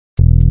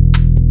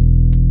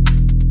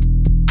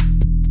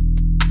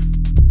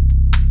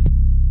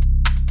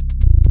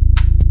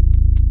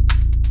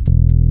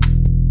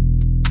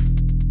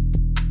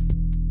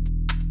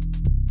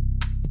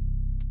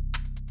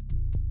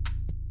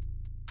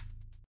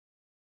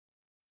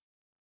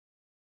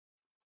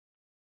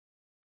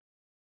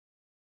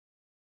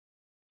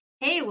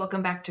Hey,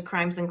 welcome back to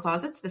Crimes and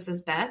Closets. This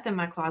is Beth in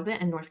my closet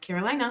in North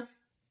Carolina.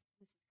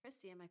 This is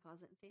Christy in my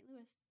closet in St.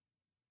 Louis.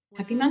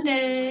 Happy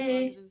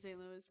Monday. In St.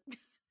 Louis.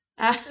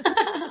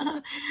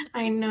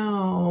 I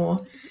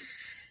know.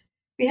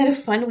 We had a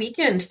fun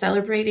weekend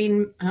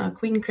celebrating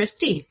Queen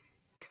Christy.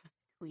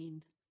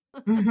 Queen.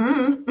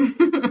 Mm-hmm.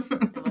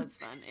 It was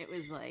fun.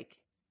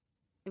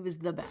 It was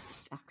the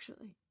best,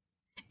 actually.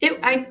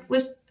 I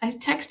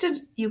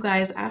texted you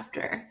guys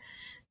after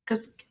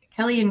because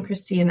Kelly and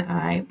Christy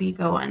and we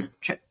go on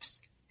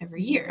trips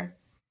every year.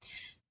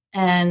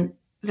 And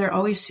they're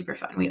always super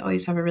fun. We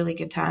always have a really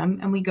good time.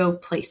 And we go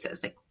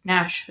places like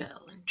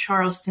Nashville and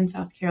Charleston,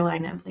 South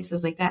Carolina, and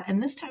places like that.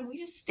 And this time we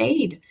just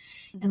stayed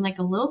in like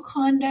a little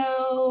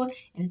condo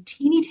in a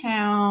teeny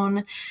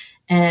town.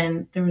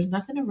 And there was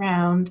nothing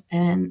around.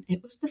 And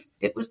it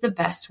was the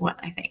best one,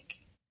 I think.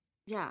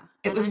 Yeah.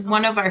 It was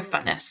one of our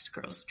funnest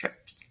girls'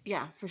 trips.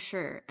 Yeah, for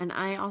sure. And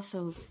I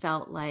also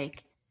felt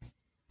like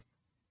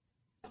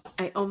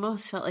I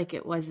almost felt like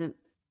it wasn't,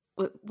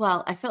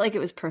 well, I felt like it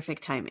was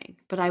perfect timing,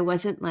 but I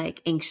wasn't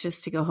like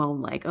anxious to go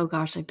home like, oh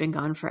gosh, I've been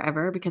gone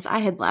forever, because I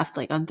had left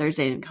like on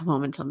Thursday and come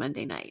home until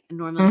Monday night. And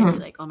normally I'd be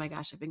like, oh my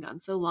gosh, I've been gone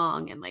so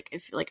long. And like, I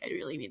feel like I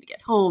really need to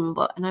get home.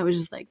 And I was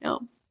just like,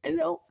 no, I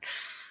don't.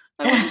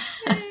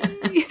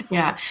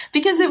 Yeah,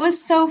 because it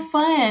was so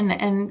fun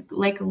and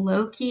like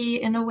low-key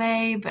in a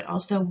way, but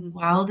also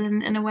wild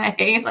in a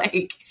way.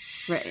 Like,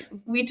 right.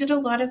 We did a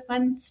lot of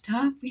fun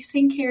stuff. We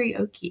sang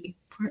karaoke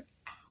for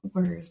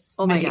hours.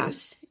 Oh my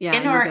gosh. Yeah.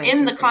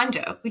 In the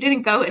condo. We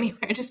didn't go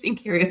anywhere to sing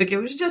karaoke. It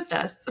was just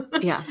us.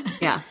 Yeah.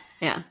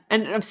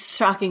 And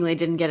shockingly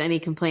didn't get any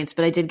complaints,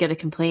 but I did get a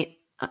complaint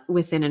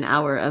within an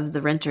hour of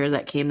the renter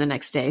that came the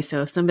next day.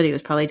 So somebody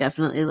was probably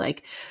definitely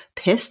like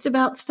pissed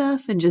about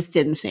stuff and just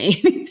didn't say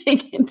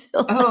anything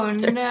until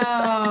after.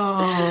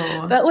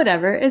 No. But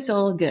whatever. It's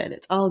all good.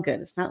 It's all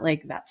good. It's not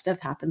like that stuff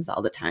happens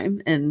all the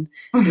time. And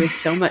it was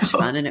so much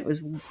fun, and it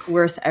was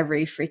worth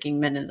every freaking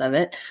minute of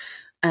it.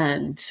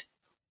 And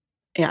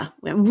yeah,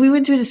 we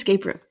went to an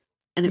escape room,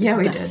 and it was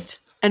the best. Did.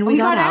 And we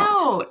got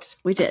out.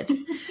 We did.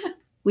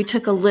 We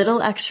took a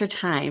little extra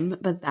time,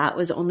 but that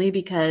was only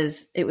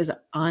because it was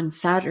on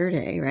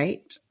Saturday,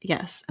 right?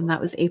 Yes. And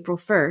that was April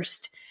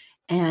 1st.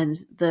 And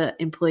the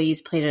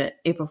employees played an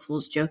April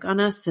Fool's joke on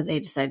us. So they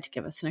decided to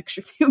give us an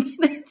extra few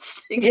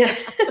minutes. Yeah.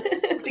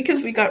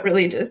 Because we got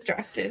really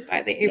distracted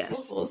by the April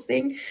Fool's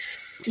thing,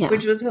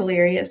 which was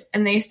hilarious.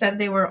 And they said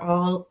they were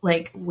all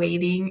like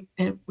waiting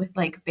with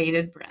like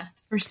bated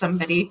breath for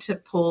somebody to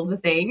pull the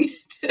thing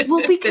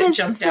that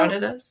jumped out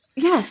at us.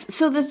 Yes.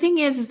 So the thing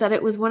is that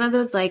it was one of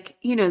those, like,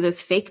 you know,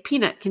 those fake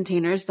peanut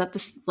containers that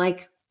the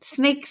like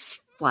snakes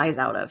flies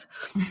out of,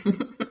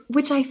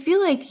 which I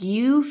feel like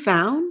you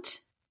found.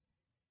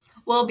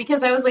 Well,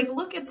 because I was like,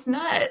 look, it's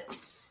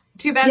nuts.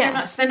 Too bad they're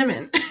not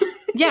cinnamon.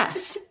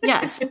 Yes.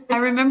 I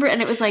remember.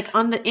 And it was like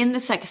in the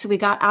second, so we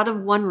got out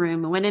of one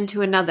room and went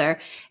into another.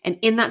 And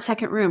in that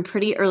second room,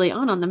 pretty early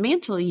on the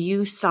mantle,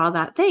 you saw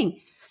that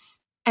thing.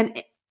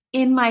 And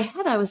in my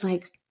head, I was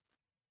like,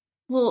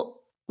 well,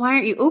 why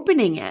aren't you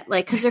opening it?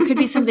 Like, cause there could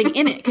be something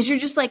in it. Cause you're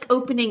just like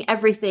opening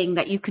everything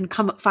that you can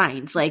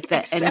find like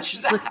that. And it's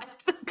just like,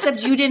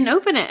 except you didn't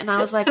open it. And I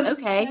was like,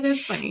 okay. That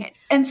is funny.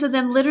 And so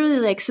then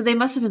literally like, so they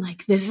must've been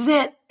like, this is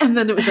it. And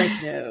then it was like,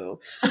 no.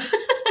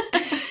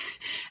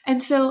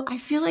 And so I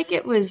feel like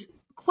it was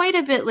quite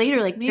a bit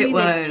later, like maybe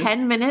like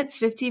 10 minutes,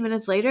 15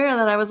 minutes later,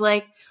 that I was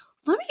like,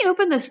 let me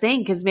open this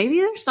thing, cause maybe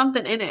there's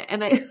something in it.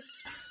 And I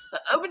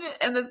opened it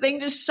and the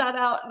thing just shut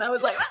out. And I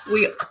was like,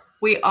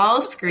 We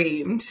all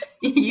screamed.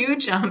 You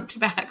jumped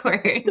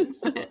backwards.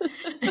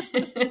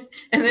 And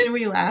then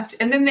we laughed.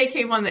 And then they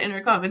came on the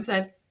intercom and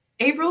said,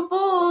 April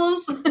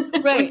Fools.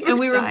 Right. And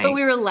we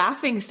were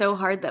laughing so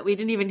hard that we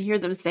didn't even hear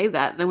them say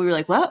that. And then we were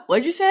like, what?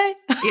 What'd you say?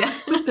 Yeah.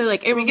 They're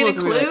like, April Fools. Get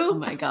a clue? Like, oh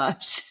my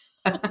gosh.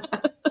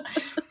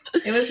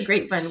 It was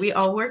great fun. We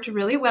all worked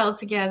really well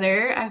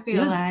together, I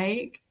feel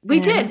like.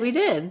 We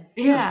did.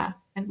 Yeah.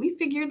 And we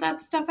figured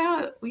that stuff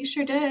out. We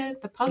sure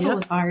did. The puzzle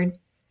was hard.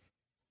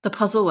 The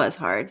puzzle was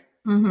hard.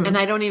 Mm-hmm. And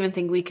I don't even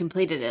think we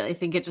completed it. I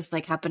think it just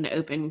like happened to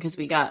open because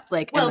we got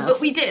like but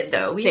we did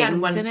though. We had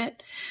one in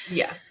it.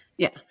 Yeah.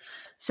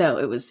 So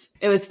it was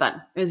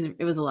fun.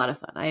 It was a lot of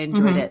fun. I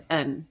enjoyed it.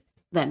 And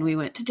then we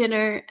went to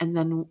dinner, and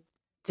then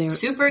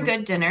super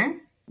good dinner.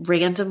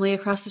 Randomly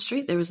across the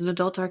street there was an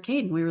adult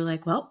arcade, and we were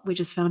like, well, we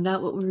just found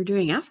out what we were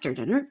doing after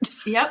dinner.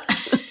 Yep.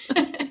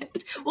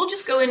 We'll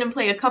just go in and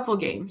play a couple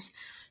games.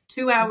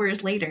 2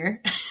 hours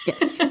later,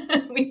 yes,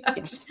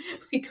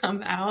 we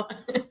come out.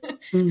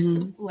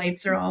 Mm-hmm.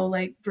 Lights are all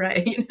like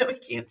bright. We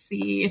can't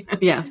see.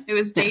 Yeah, it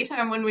was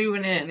daytime when we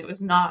went in. It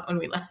was not when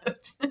we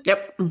left.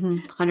 Yep,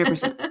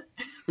 100%.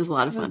 It was a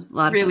lot of fun.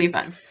 Really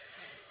fun.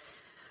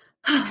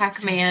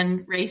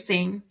 Pac-Man,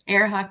 racing,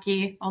 air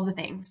hockey, all the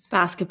things.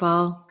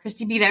 Basketball.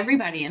 Christy beat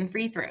everybody in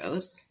free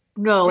throws.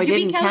 No, I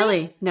didn't.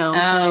 Kelly? No. Oh,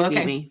 Kelly okay.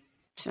 Beat me.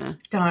 So,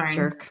 darn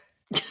jerk.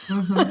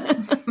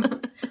 Mm-hmm.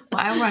 Well,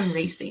 I won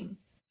racing.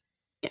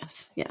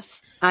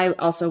 Yes. I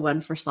also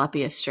won for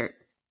sloppiest shirt.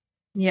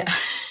 Yeah.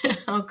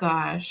 Oh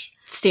gosh.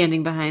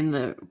 standing behind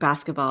the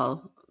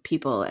basketball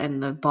people,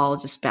 and the ball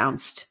just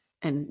bounced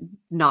and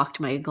knocked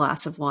my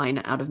glass of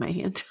wine out of my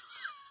hand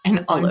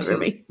and all over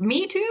me.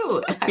 Me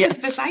too. I was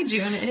beside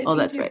you and it hit me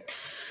that's too. right.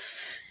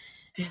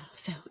 Yeah.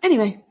 So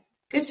anyway,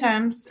 good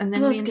times. And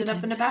then we ended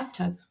up in a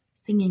bathtub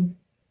singing.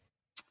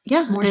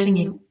 Yeah. More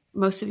singing.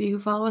 Most of you who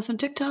follow us on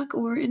TikTok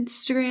or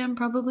Instagram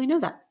probably know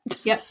that.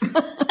 Yep.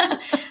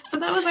 So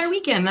that was our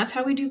weekend. That's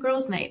how we do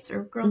girls' nights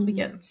or girls'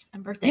 weekends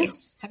and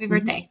birthdays. Happy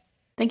birthday.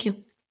 Thank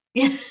you.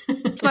 Yeah.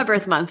 It's my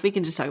birth month. We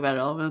can just talk about it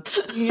all month.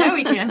 Yeah,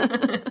 we can.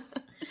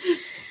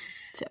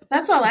 So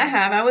that's all I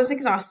have. I was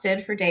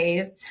exhausted for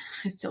days.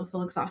 I still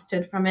feel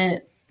exhausted from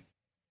it.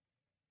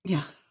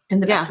 Yeah. In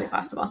the best way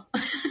possible.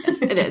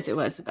 Yes, it is. It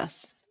was the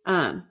best.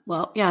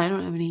 Well, yeah, I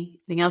don't have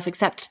anything else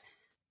except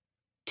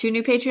 2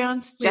 new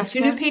Patreons. We have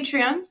 2 new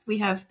Patreons. We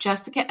have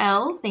Jessica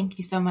L. Thank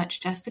you so much,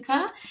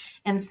 Jessica.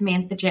 And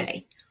Samantha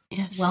J.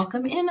 Yes.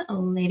 Welcome in,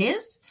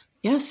 ladies.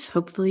 Yes.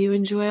 Hopefully you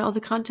enjoy all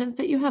the content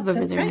that you have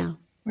over there now.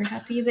 We're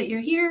happy that you're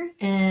here,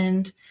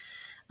 and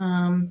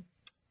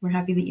we're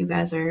happy that you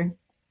guys are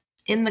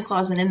in the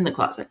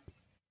closet.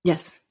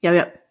 Yes.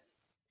 Yep.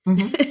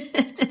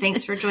 Mm-hmm. So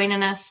thanks for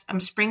joining us. I'm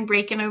spring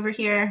breaking over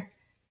here.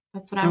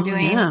 That's what I'm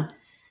doing. Yeah.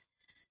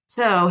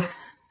 So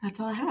that's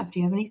all I have. Do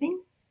you have anything?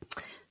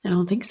 I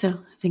don't think so.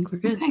 I think we're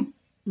good. Okay.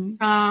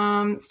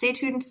 Mm-hmm. Stay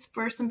tuned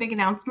for some big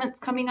announcements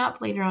coming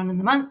up later on in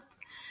the month.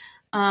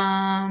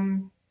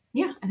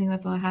 Yeah, I think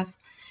that's all I have.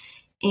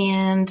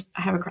 And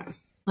I have a crime.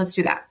 Let's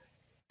do that.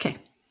 Okay.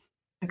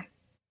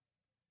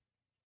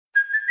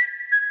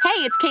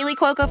 Hey, it's Kaylee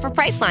Cuoco for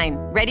Priceline.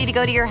 Ready to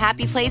go to your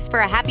happy place for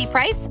a happy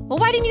price? Well,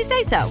 why didn't you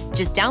say so?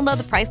 Just download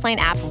the Priceline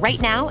app right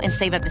now and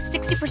save up to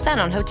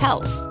 60% on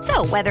hotels.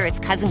 So whether it's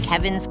Cousin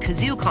Kevin's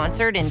Kazoo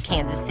Concert in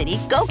Kansas City,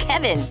 go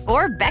Kevin,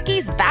 or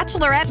Becky's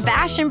Bachelorette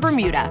Bash in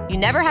Bermuda, you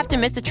never have to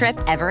miss a trip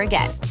ever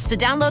again. So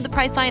download the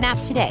Priceline app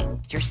today.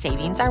 Your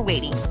savings are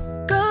waiting.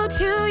 Go to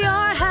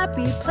your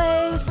happy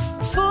place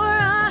for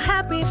a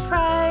happy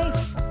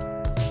price.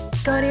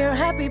 Go to your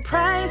happy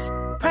price,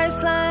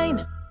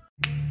 Priceline.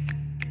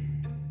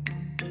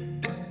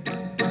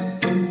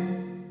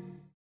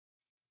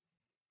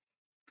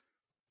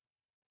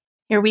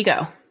 Here we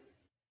go.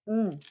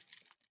 I'm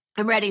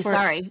ready.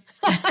 Sorry.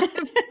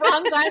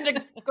 Wrong time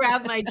to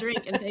grab my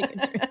drink and take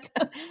a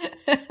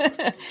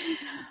drink.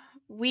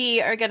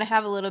 We are going to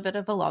have a little bit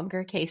of a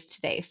longer case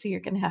today, so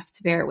you're going to have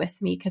to bear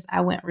with me because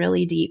I went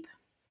really deep.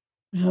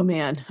 Oh,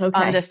 man. Okay.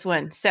 On this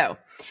one. So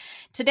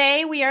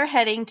today we are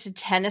heading to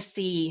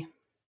Tennessee.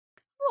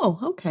 Oh,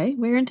 okay.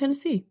 We're in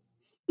Tennessee.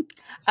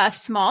 A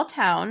small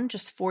town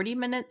just 40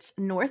 minutes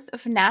north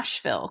of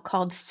Nashville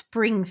called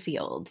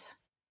Springfield.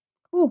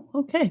 Oh,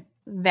 okay.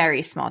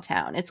 Very small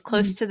town. It's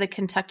close to the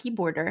Kentucky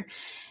border,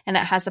 and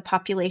it has a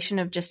population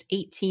of just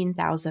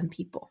 18,000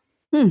 people.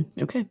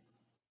 Okay.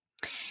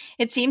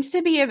 It seems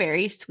to be a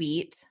very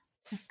sweet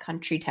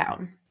country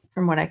town,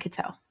 from what I could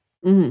tell.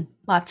 Mm-hmm.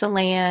 Lots of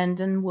land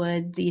and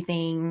woodsy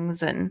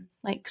things and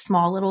like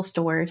small little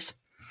stores.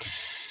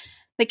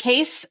 The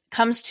case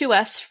comes to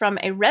us from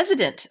a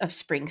resident of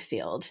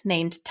Springfield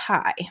named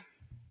Ty.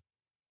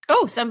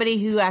 Oh, somebody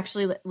who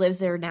actually lives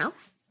there now?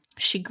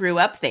 She grew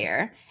up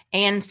there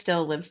and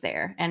still lives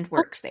there and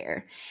works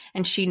there.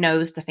 And she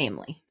knows the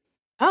family.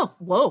 Oh,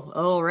 whoa.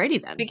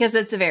 Alrighty then. Because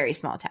it's a very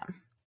small town.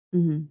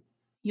 Mm-hmm.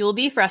 You'll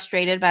be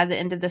frustrated by the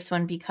end of this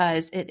one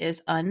because it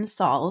is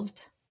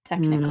unsolved,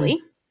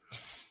 technically.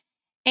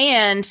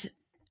 And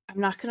I'm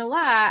not going to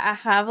lie, I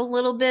have a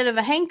little bit of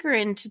a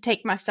hankering to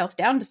take myself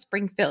down to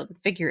Springfield and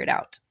figure it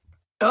out.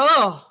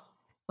 Oh,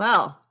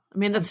 well, I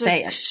mean, that's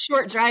a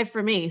short drive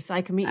for me, so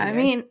I can meet you there.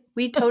 mean,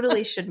 we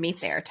totally should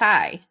meet there.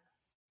 Ty.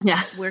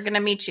 Yeah. We're going to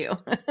meet you.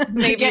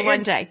 Maybe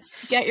one day.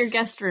 Get your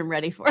guest room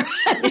ready for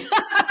it.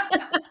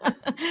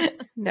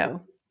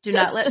 No. Do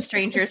not let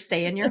strangers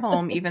stay in your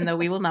home, even though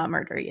we will not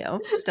murder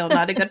you. Still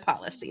not a good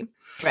policy.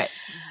 Right.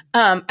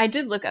 I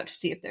did look up to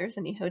see if there's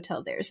any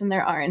hotel there, and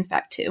there are, in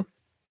fact, 2.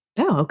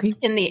 Oh, okay.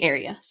 In the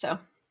area. So,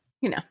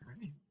 you know,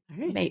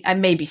 all right. I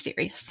may be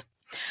serious.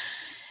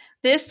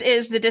 This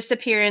is the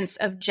disappearance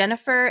of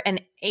Jennifer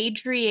and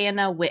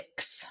Adrianna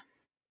Wix.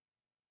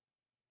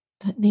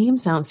 That name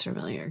sounds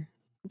familiar.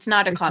 It's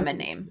not a common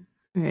name.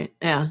 All right.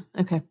 Yeah.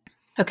 Okay.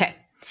 Okay.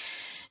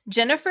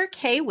 Jennifer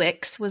K.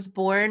 Wix was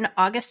born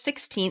August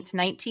 16th,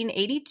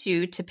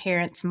 1982 to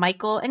parents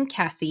Michael and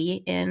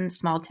Kathy in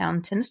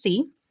small-town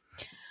Tennessee.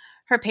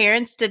 Her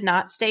parents did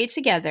not stay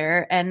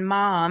together, and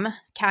mom,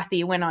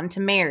 Kathy, went on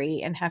to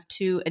marry and have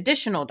 2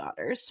 additional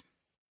daughters.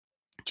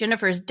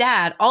 Jennifer's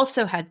dad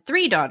also had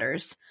 3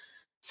 daughters,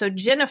 so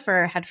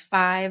Jennifer had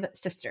 5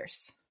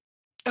 sisters.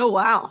 Oh,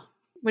 wow.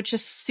 Which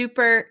is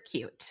super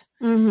cute.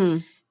 Mm-hmm.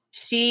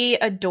 She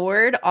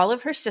adored all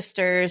of her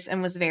sisters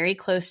and was very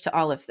close to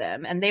all of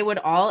them. And they would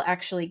all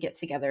actually get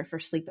together for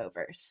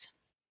sleepovers.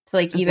 So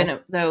like, even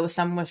though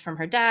some was from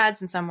her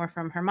dad's and some were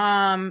from her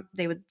mom,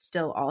 they would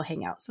still all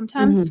hang out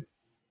sometimes.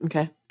 Mm-hmm.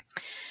 Okay.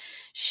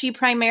 She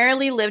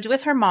primarily lived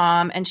with her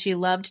mom, and she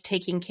loved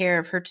taking care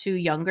of her 2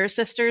 younger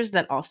sisters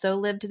that also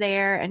lived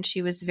there. And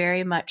she was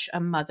very much a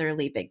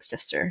motherly big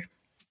sister.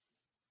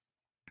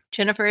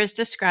 Jennifer is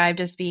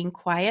described as being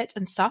quiet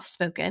and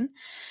soft-spoken.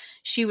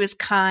 She was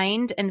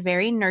kind and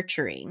very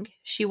nurturing.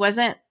 She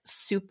wasn't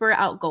super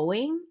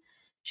outgoing.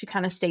 She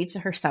kind of stayed to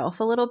herself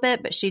a little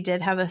bit, but she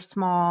did have a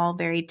small,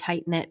 very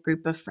tight-knit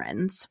group of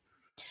friends.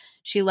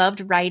 She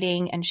loved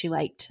writing and she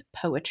liked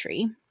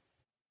poetry.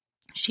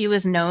 She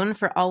was known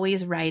for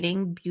always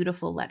writing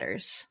beautiful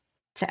letters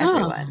to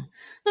everyone.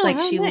 It's like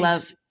she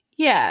loved,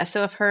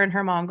 so if her and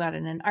her mom got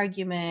in an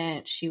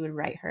argument, she would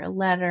write her a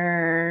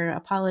letter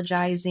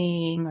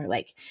apologizing, or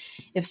like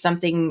if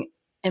something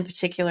in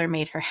particular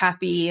made her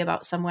happy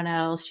about someone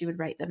else, she would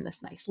write them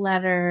this nice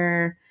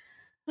letter.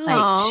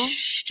 Like,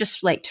 she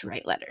just liked to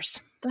write letters.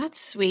 That's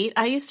sweet.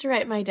 I used to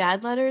write my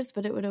dad letters,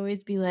 but it would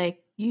always be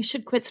like, you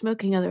should quit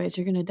smoking, otherwise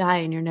you're going to die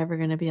and you're never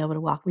going to be able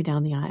to walk me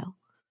down the aisle.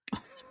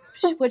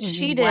 What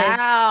she did.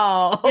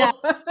 Wow. Yeah,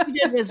 she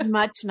did was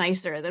much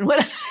nicer than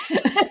what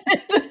I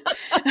did.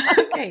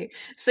 Okay.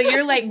 So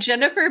you're like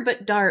Jennifer,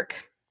 but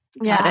dark.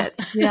 Yeah.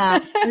 Yeah.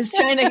 I was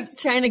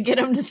trying to get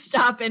him to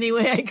stop any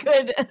way I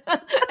could.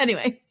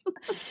 Anyway.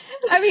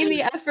 I mean,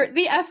 the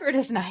effort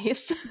is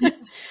nice.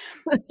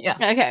 Yeah.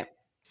 Okay.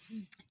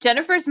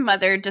 Jennifer's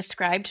mother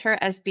described her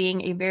as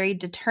being a very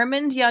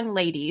determined young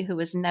lady who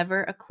was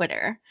never a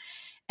quitter,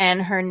 and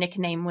her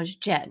nickname was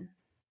Jen.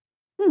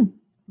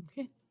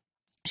 Okay.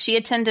 She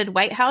attended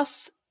White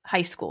House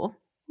High School.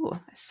 Ooh,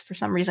 I, for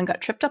some reason, got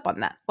tripped up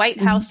on that.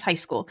 White House High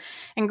School,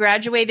 and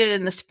graduated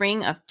in the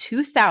spring of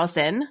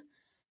 2000.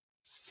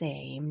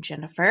 Same,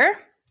 Jennifer.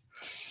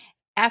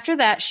 After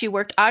that, she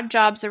worked odd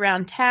jobs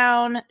around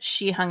town.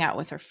 She hung out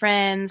with her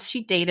friends.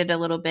 She dated a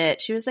little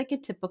bit. She was like a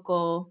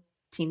typical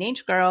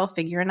teenage girl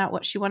figuring out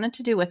what she wanted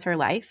to do with her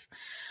life.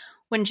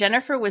 When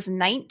Jennifer was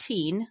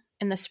 19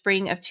 in the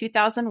spring of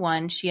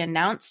 2001, she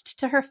announced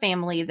to her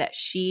family that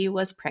she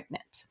was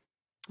pregnant.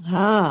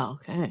 Oh,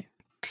 okay.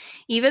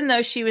 Even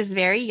though she was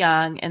very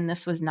young and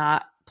this was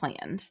not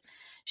planned,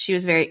 she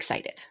was very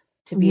excited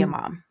to be a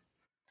mom.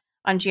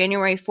 On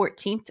January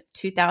 14th,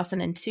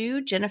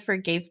 2002, Jennifer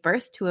gave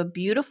birth to a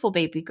beautiful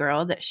baby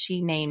girl that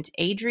she named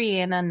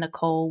Adrianna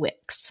Nicole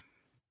Wix.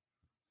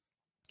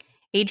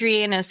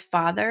 Adrianna's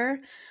father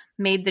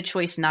made the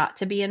choice not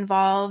to be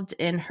involved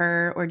in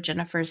her or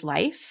Jennifer's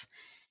life,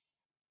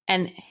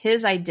 and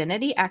his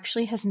identity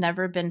actually has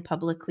never been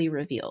publicly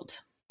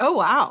revealed. Oh,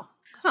 wow.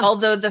 Huh.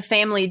 Although the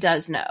family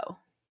does know.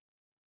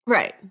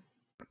 Right.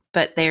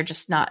 But they're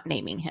just not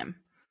naming him.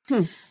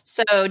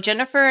 So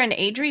Jennifer and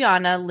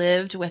Adrianna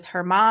lived with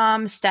her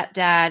mom,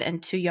 stepdad,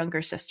 and 2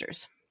 younger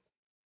sisters.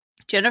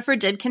 Jennifer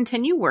did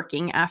continue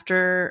working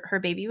after her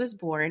baby was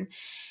born,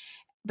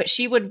 but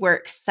she would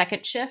work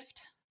second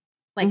shift,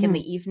 like in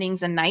the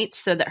evenings and nights,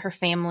 so that her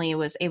family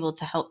was able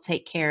to help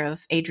take care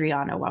of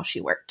Adrianna while she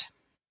worked.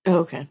 Oh,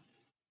 okay.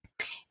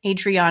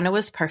 Adrianna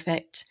was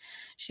perfect.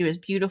 She was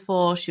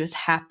beautiful. She was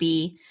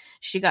happy.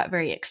 She got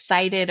very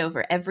excited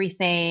over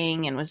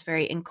everything and was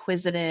very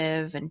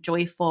inquisitive and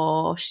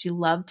joyful. She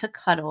loved to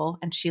cuddle,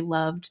 and she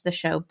loved the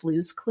show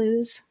Blue's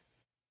Clues.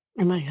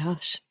 Oh my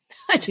gosh.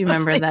 Do you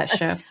remember that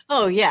show?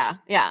 Oh, yeah.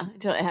 Yeah.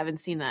 I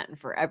haven't seen that in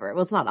forever.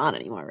 Well, it's not on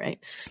anymore,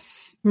 right?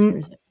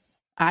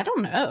 I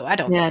don't know. I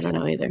don't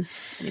know either.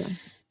 Anyway.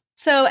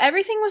 So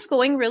everything was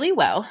going really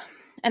well.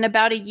 And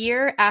about a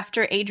year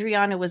after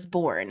Adrianna was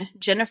born,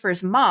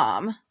 Jennifer's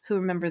mom, who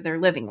remember they're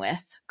living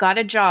with, got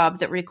a job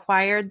that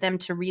required them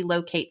to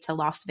relocate to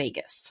Las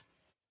Vegas.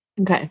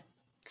 Okay.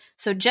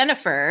 So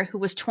Jennifer, who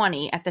was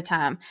 20 at the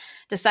time,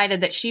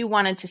 decided that she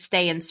wanted to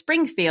stay in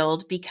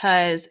Springfield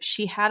because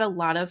she had a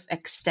lot of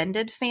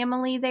extended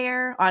family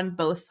there on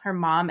both her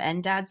mom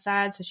and dad's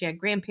side. So she had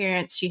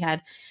grandparents, she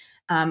had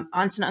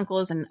aunts and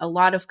uncles and a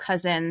lot of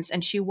cousins,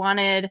 and she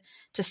wanted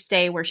to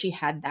stay where she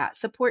had that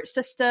support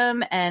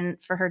system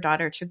and for her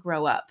daughter to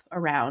grow up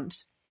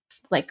around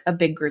like a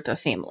big group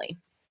of family.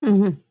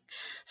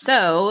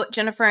 So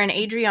Jennifer and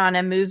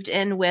Adrianna moved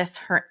in with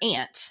her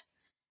aunt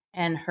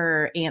and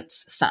her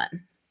aunt's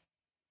son.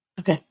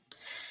 Okay.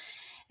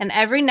 And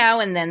every now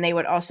and then they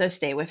would also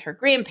stay with her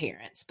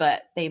grandparents,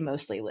 but they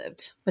mostly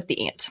lived with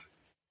the aunt.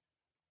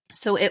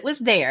 So it was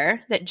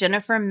there that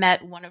Jennifer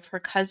met one of her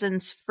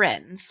cousin's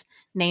friends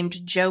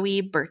named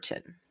Joey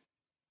Burton.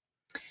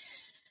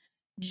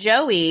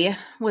 Joey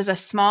was a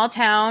small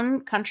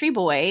town country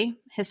boy.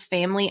 His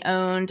family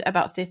owned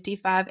about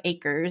 55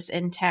 acres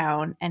in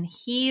town, and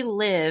he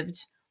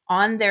lived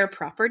on their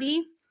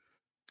property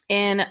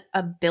in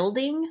a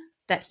building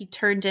that he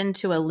turned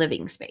into a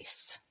living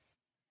space.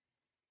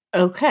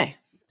 Okay.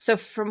 So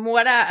from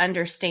what I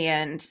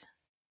understand,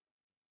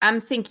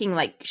 I'm thinking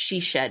like she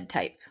shed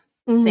type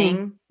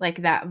thing,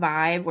 like that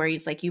vibe where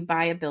he's like, you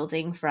buy a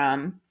building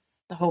from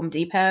the Home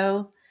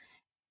Depot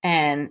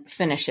and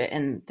finish it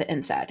in the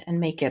inside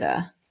and make it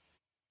a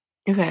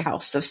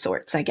house of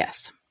sorts, I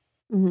guess.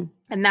 And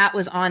that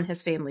was on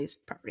his family's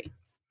property.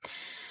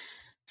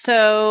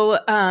 So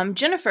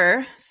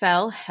Jennifer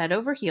fell head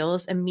over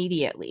heels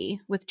immediately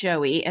with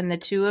Joey, and the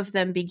two of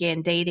them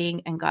began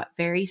dating and got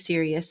very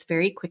serious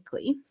very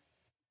quickly.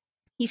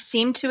 He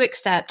seemed to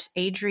accept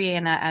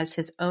Adrianna as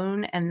his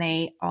own, and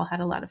they all had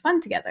a lot of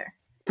fun together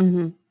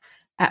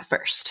at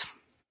first.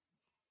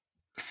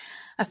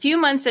 A few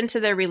months into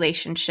their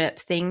relationship,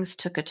 things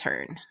took a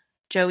turn.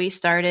 Joey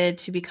started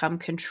to become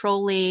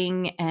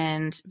controlling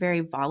and very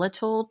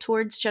volatile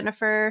towards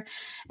Jennifer,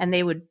 and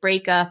they would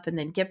break up and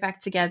then get back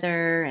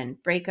together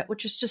and break up,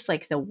 which is just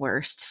like the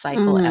worst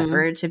cycle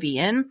ever to be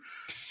in.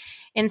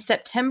 In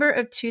September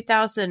of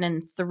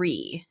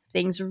 2003,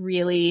 things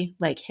really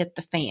like hit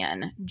the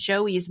fan.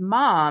 Joey's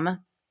mom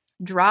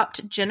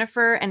dropped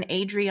Jennifer and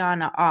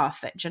Adrianna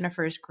off at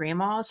Jennifer's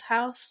grandma's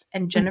house,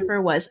 and Jennifer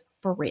was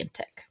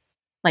frantic,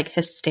 like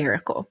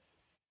hysterical.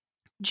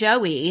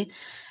 Joey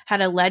had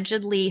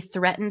allegedly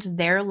threatened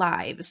their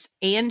lives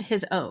and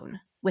his own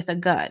with a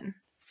gun.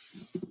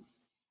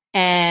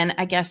 And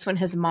I guess when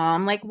his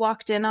mom like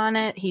walked in on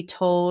it, he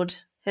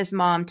told his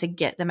mom to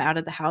get them out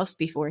of the house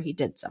before he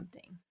did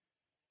something.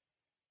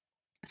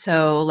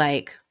 So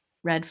like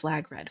red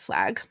flag, red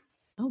flag.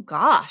 Oh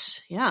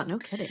gosh. Yeah, no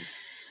kidding.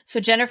 So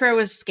Jennifer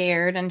was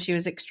scared and she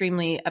was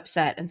extremely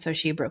upset. And so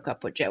she broke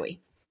up with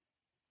Joey.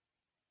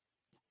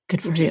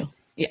 Good for you.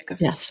 Yeah, good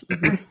for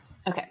you.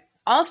 Okay.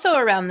 Also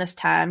around this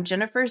time,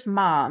 Jennifer's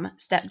mom,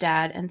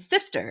 stepdad, and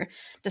sister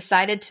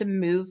decided to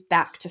move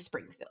back to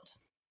Springfield.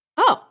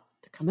 Oh,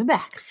 they're coming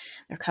back.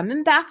 They're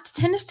coming back to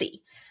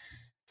Tennessee.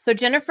 So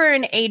Jennifer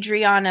and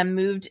Adrianna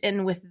moved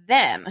in with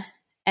them,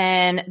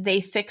 and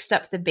they fixed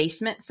up the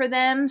basement for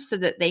them so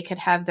that they could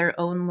have their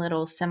own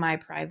little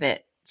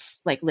semi-private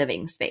like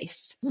living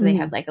space. So they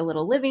had like a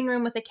little living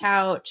room with a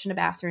couch and a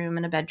bathroom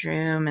and a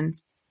bedroom, and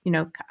you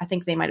know, I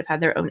think they might have had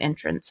their own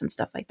entrance and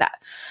stuff like that.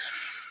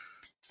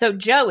 So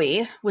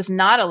Joey was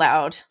not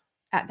allowed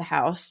at the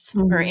house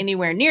or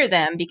anywhere near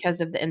them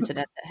because of the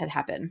incident that had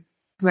happened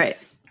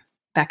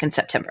back in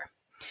September.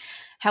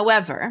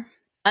 However,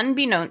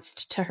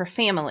 unbeknownst to her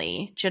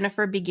family,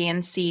 Jennifer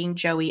began seeing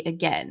Joey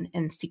again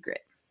in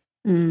secret.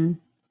 Then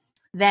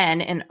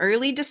in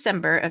early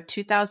December of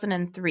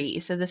 2003,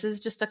 so this is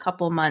just a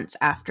couple months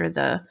after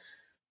the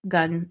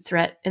gun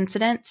threat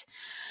incident,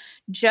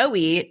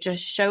 Joey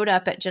just showed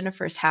up at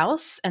Jennifer's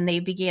house and they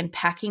began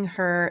packing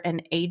her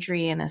and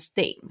Adrianna's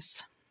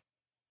things.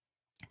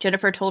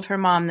 Jennifer told her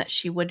mom that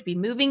she would be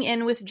moving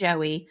in with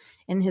Joey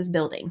in his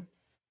building.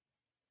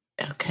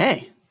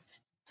 Okay.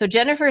 So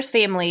Jennifer's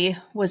family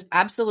was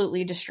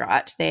absolutely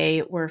distraught.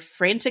 They were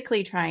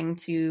frantically trying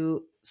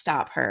to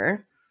stop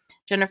her.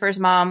 Jennifer's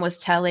mom was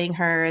telling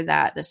her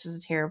that this was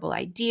a terrible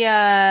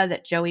idea,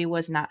 that Joey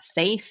was not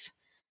safe,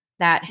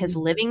 that his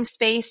living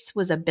space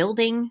was a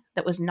building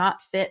that was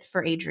not fit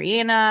for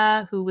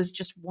Adrianna, who was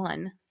just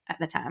one at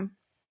the time.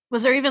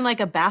 Was there even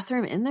like a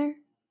bathroom in there?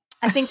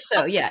 I think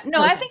so, yeah.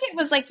 No, I think it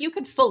was like you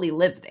could fully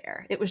live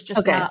there. It was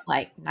just not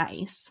like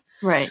nice.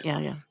 Right,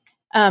 yeah.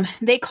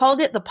 They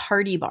called it the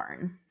party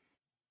barn.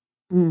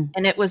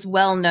 And it was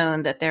well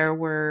known that there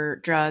were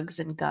drugs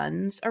and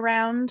guns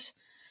around.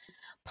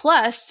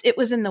 Plus, it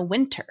was in the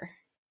winter.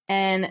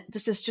 And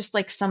this is just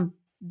like some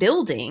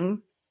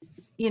building,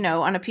 you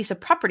know, on a piece of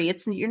property.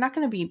 You're not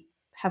going to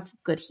have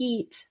good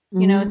heat.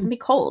 You know, it's going to be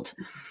cold.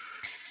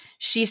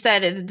 She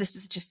said, this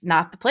is just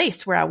not the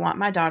place where I want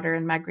my daughter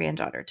and my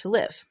granddaughter to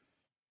live.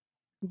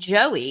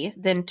 Joey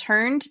then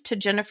turned to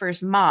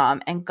Jennifer's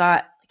mom and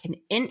got like an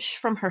inch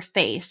from her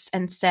face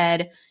and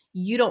said,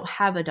 "You don't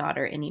have a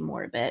daughter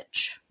anymore,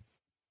 bitch."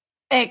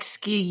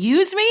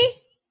 Excuse me?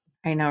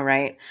 I know,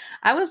 right?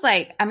 I was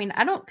like, I mean,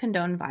 I don't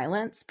condone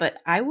violence,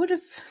 but I would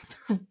have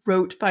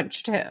throat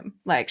punched him.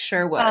 Like,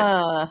 sure would.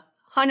 100%.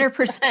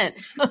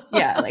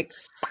 Yeah, like,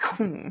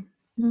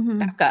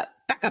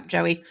 back up,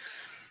 Joey.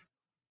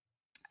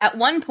 At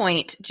one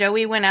point,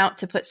 Joey went out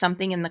to put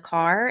something in the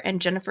car, and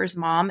Jennifer's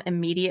mom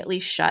immediately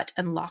shut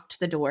and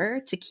locked the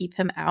door to keep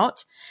him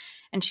out.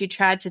 And she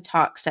tried to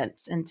talk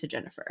sense into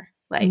Jennifer.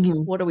 Like,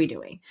 what are we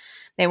doing?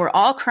 They were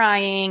all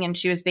crying, and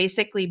she was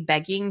basically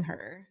begging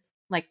her,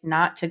 like,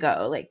 not to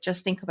go. Like,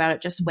 just think about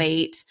it. Just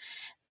wait.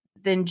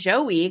 Then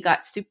Joey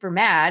got super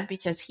mad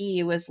because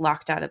he was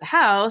locked out of the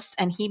house,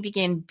 and he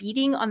began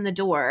beating on the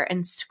door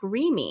and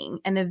screaming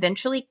and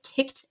eventually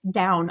kicked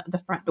down the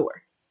front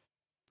door.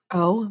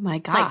 Oh, my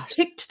gosh. Like,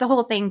 kicked the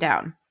whole thing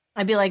down.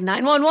 I'd be like,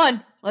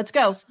 911, let's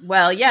go.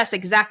 Well, yes,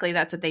 exactly.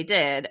 That's what they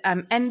did.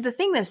 And the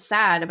thing that's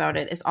sad about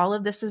it is all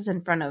of this is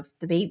in front of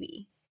the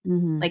baby.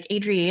 Like,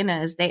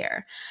 Adrianna is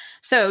there.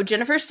 So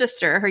Jennifer's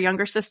sister, her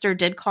younger sister,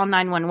 did call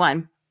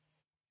 911.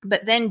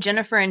 But then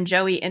Jennifer and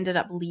Joey ended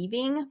up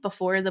leaving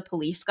before the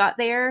police got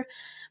there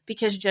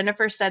because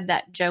Jennifer said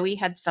that Joey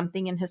had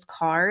something in his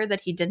car that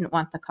he didn't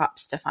want the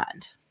cops to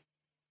find.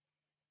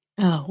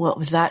 Oh, what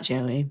was that,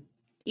 Joey?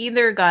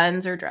 Either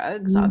guns or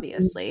drugs,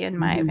 obviously, in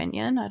my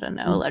opinion. I don't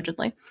know,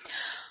 allegedly.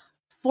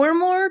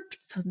 Formal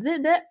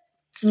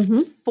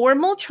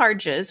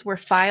charges were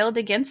filed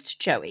against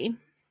Joey.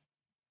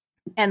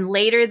 And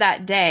later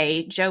that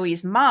day,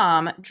 Joey's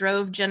mom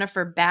drove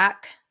Jennifer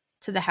back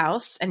to the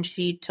house, and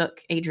she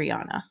took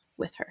Adrianna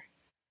with her.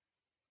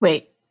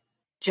 Wait,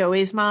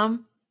 Joey's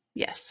mom?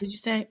 Yes. Did you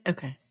say?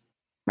 Okay.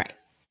 Right.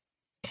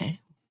 Okay.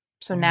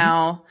 So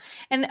now,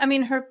 and I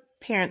mean, her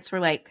parents were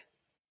like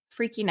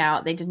freaking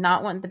out. They did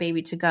not want the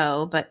baby to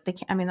go, but they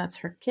can't, I mean, that's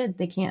her kid.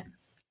 They can't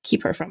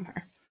keep her from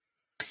her.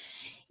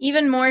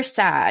 Even more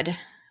sad,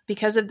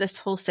 because of this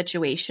whole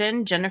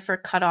situation, Jennifer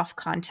cut off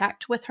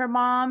contact with her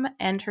mom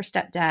and her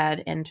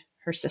stepdad and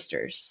her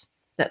sisters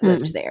that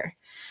lived there.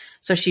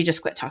 So she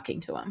just quit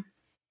talking to them.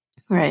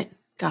 Right.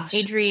 Gosh.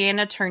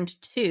 Adrianna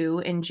turned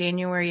 2 in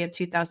January of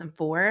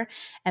 2004,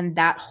 and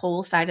that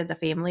whole side of the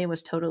family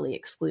was totally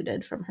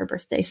excluded from her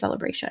birthday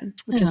celebration,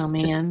 which is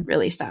just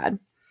really sad.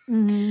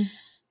 Mm-hmm.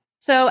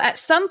 So at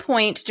some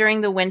point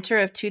during the winter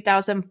of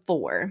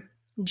 2004,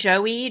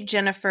 Joey,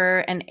 Jennifer,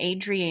 and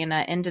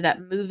Adrianna ended up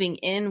moving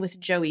in with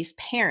Joey's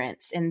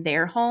parents in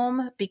their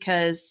home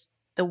because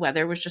the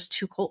weather was just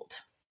too cold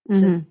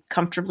to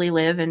comfortably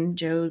live in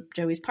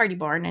Joey's party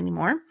barn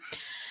anymore.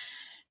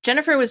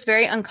 Jennifer was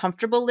very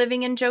uncomfortable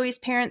living in Joey's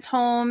parents'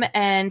 home,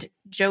 and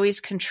Joey's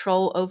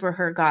control over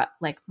her got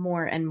like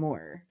more and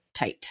more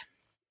tight.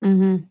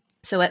 Mm-hmm.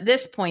 So at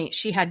this point,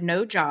 she had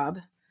no job,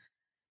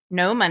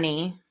 no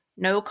money,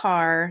 no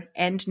car,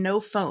 and no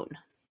phone.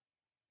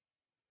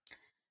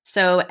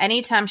 So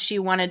anytime she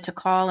wanted to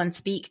call and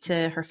speak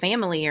to her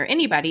family or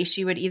anybody,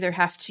 she would either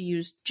have to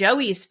use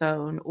Joey's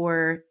phone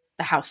or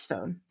the house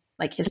phone,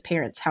 like his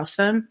parents' house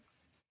phone.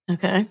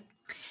 Okay.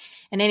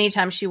 And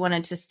anytime she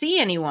wanted to see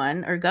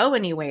anyone or go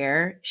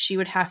anywhere, she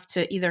would have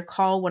to either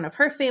call one of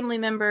her family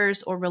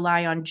members or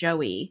rely on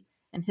Joey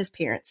and his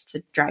parents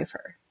to drive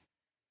her.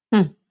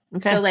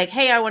 Okay. So like,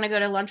 hey, I want to go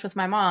to lunch with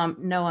my mom.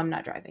 No, I'm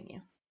not driving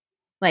you.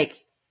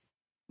 Like,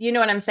 you know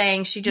what I'm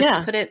saying? She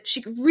just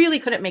she really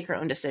couldn't make her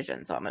own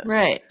decisions almost.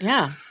 Right.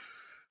 Yeah.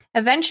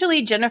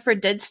 Eventually, Jennifer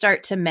did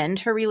start to mend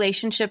her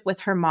relationship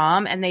with her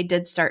mom, and they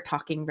did start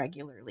talking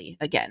regularly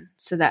again.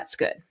 So that's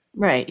good.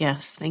 Right.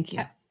 Yes. Thank you.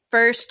 At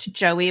first,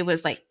 Joey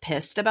was like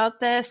pissed about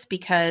this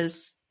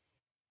because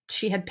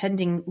she had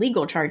pending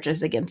legal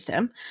charges against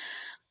him.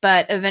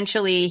 But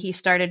eventually, he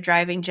started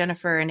driving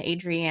Jennifer and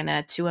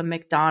Adrianna to a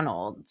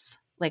McDonald's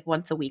like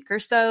once a week or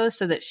so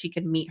that she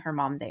could meet her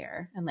mom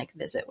there and like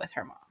visit with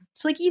her mom.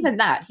 So like even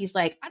that, he's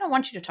like, I don't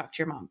want you to talk to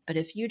your mom, but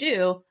if you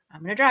do,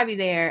 I'm going to drive you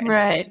there and it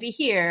has to be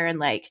here. And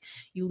like,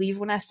 you leave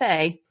when I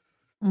say.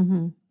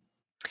 Mm-hmm.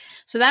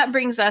 So that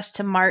brings us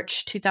to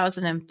March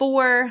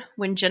 2004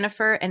 when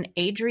Jennifer and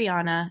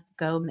Adrianna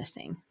go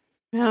missing.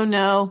 Oh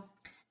no.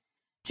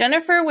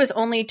 Jennifer was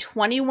only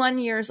 21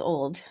 years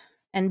old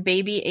and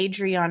baby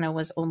Adrianna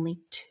was only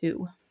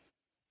 2.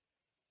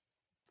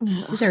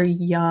 These are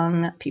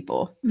young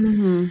people.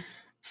 Mm-hmm.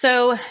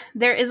 So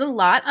there is a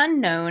lot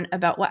unknown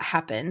about what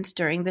happened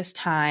during this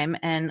time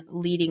and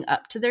leading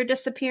up to their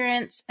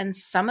disappearance, and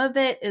some of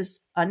it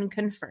is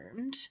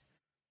unconfirmed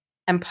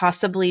and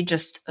possibly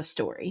just a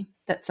story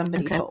that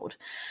somebody told.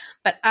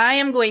 But I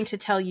am going to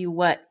tell you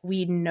what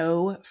we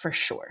know for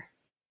sure.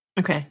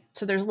 Okay.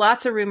 So there's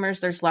lots of rumors.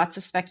 There's lots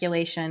of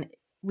speculation.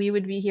 We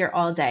would be here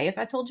all day if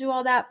I told you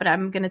all that, but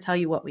I'm going to tell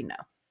you what we know.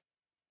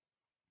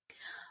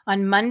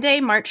 On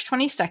Monday, March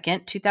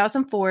 22nd,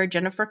 2004,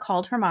 Jennifer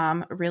called her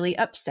mom really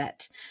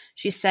upset.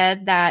 She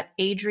said that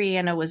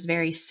Adrianna was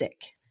very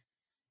sick.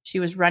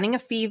 She was running a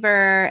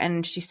fever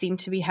and she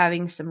seemed to be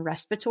having some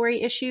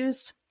respiratory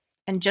issues.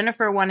 And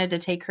Jennifer wanted to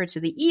take her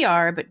to the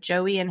ER, but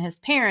Joey and his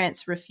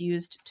parents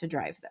refused to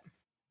drive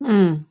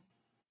them.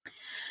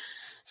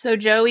 So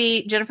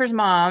Jennifer's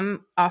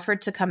mom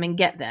offered to come and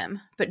get them,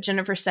 but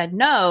Jennifer said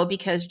no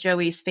because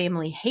Joey's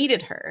family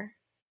hated her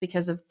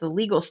because of the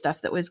legal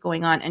stuff that was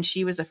going on, and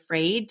she was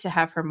afraid to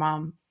have her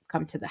mom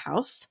come to the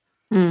house.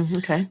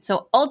 Okay.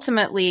 So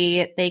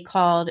ultimately, they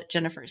called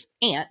Jennifer's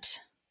aunt,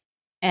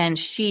 and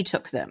she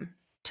took them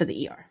to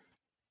the ER.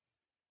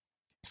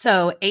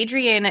 So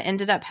Adrianna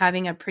ended up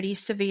having a pretty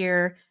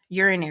severe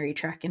urinary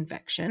tract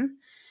infection,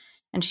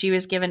 and she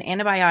was given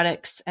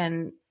antibiotics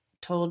and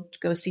told to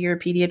go see your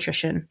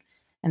pediatrician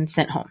and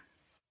sent home.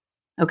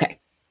 Okay.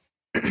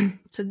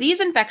 So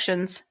these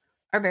infections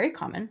are very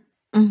common.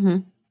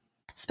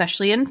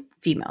 Especially in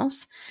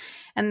females,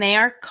 and they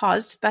are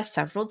caused by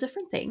several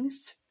different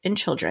things in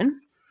children.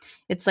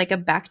 It's like a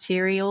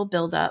bacterial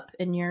buildup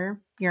in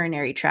your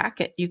urinary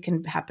tract. You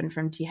can happen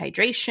from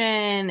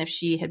dehydration, if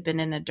she had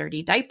been in a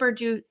dirty diaper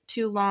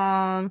too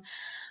long,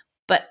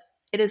 but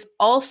it is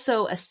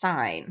also a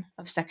sign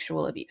of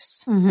sexual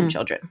abuse in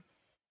children.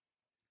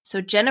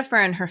 So Jennifer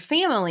and her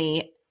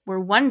family were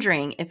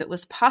wondering if it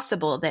was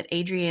possible that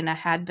Adrianna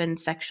had been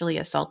sexually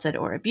assaulted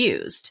or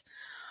abused.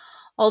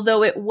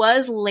 Although it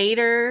was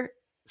later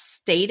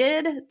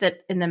stated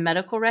that in the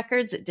medical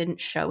records, it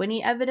didn't show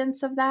any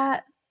evidence of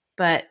that.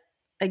 But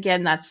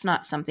again, that's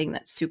not something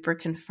that's super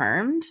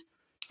confirmed.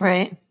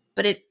 Right.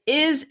 But it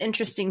is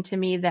interesting to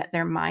me that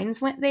their minds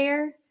went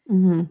there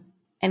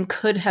and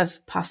could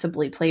have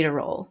possibly played a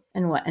role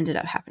in what ended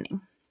up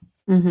happening.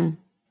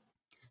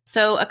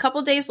 So a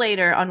couple days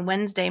later, on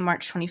Wednesday,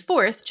 March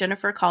 24th,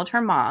 Jennifer called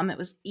her mom. It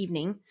was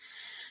evening.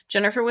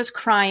 Jennifer was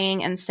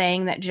crying and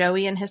saying that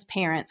Joey and his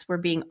parents were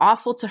being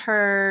awful to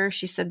her.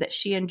 She said that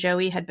she and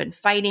Joey had been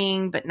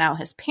fighting, but now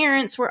his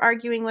parents were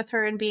arguing with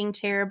her and being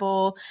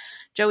terrible.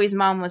 Joey's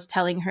mom was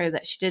telling her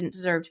that she didn't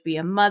deserve to be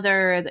a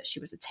mother, that she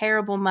was a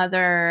terrible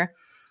mother.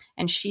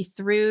 And she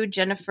threw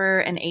Jennifer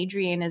and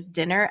Adrianna's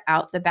dinner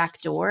out the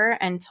back door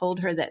and told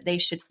her that they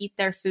should eat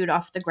their food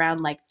off the ground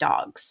like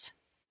dogs.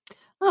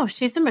 Oh,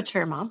 she's a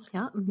mature mom.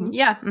 Yeah.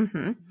 Yeah.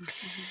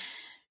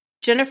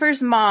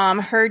 Jennifer's mom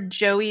heard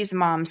Joey's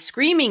mom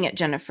screaming at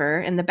Jennifer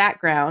in the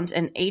background,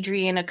 and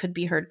Adrianna could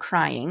be heard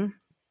crying.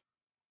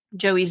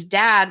 Joey's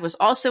dad was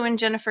also in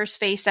Jennifer's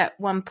face at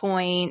one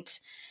point,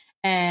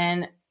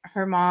 and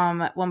her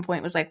mom at one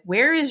point was like,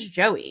 "Where is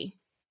Joey?"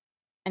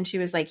 And she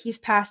was like, "He's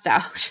passed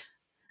out."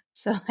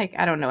 So, like,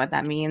 I don't know what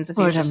that means, if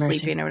he was just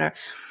sleeping or whatever.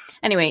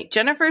 Anyway,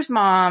 Jennifer's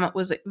mom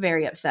was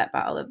very upset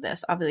by all of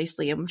this,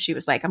 obviously. And she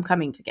was like, "I'm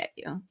coming to get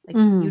you. Like,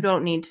 you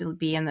don't need to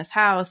be in this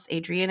house.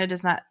 Adrianna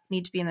does not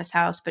need to be in this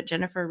house." But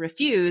Jennifer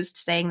refused,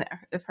 saying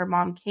that if her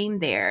mom came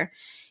there,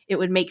 it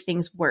would make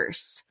things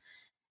worse.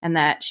 And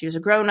that she was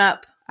a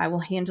grown-up. "I will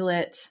handle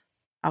it.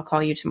 I'll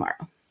call you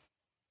tomorrow."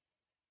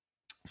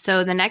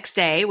 So the next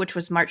day, which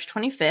was March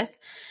 25th,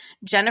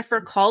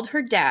 Jennifer called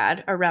her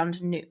dad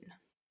around noon.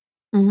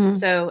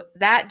 So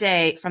that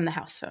day, from the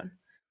house phone,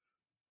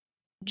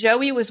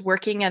 Joey was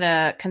working at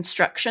a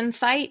construction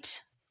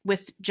site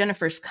with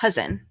Jennifer's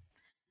cousin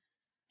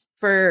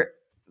for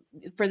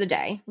the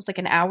day. It was like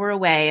an hour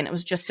away, and it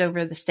was just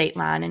over the state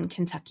line in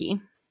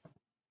Kentucky.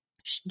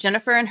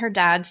 Jennifer and her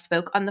dad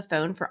spoke on the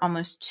phone for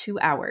almost 2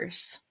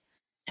 hours.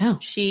 Oh.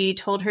 She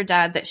told her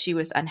dad that she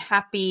was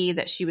unhappy,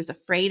 that she was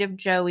afraid of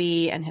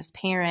Joey and his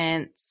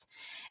parents,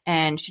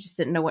 and she just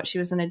didn't know what she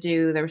was going to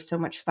do. There was so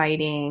much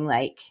fighting.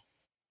 Like,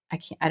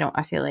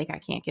 I feel like I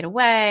can't get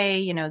away,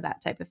 you know,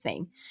 that type of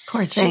thing.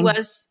 Poor thing. She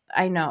was,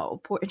 I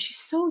know, poor, and she's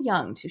so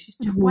young too. She's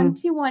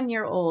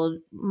 21-year-old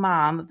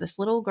mom of this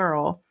little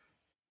girl.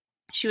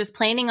 She was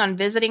planning on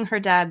visiting her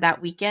dad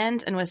that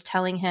weekend and was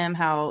telling him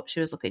how she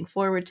was looking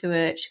forward to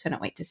it. She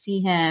couldn't wait to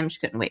see him. She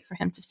couldn't wait for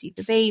him to see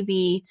the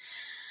baby.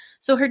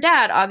 So her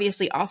dad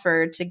obviously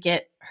offered to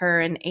get her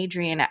and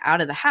Adrianna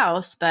out of the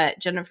house, but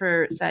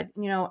Jennifer said,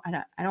 "You know,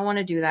 I don't want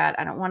to do that.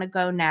 I don't want to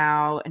go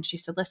now." And she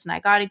said, "Listen, I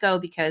got to go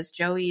because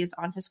Joey is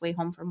on his way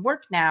home from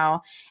work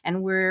now,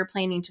 and we're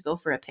planning to go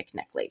for a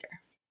picnic later."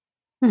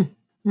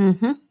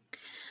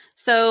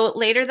 So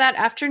later that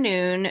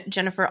afternoon,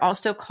 Jennifer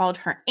also called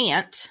her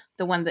aunt,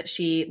 the one that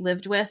she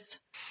lived with.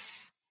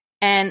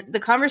 And the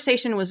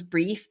conversation was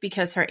brief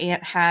because her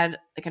aunt had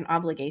like an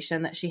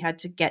obligation that she had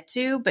to get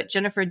to. But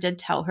Jennifer did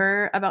tell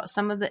her about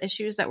some of the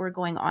issues that were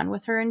going on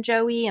with her and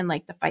Joey, and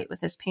like the fight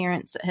with his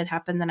parents that had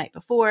happened the night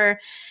before.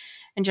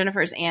 And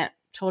Jennifer's aunt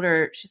told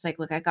her, she's like,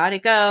 "Look, I got to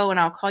go and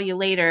I'll call you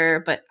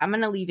later, but I'm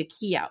going to leave a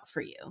key out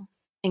for you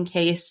in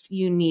case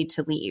you need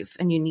to leave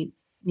and you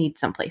need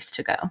someplace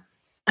to go."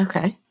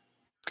 Okay.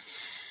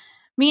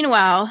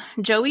 Meanwhile,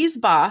 Joey's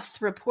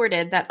boss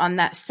reported that on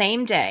that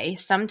same day,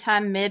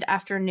 sometime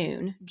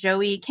mid-afternoon,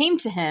 Joey came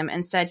to him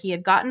and said he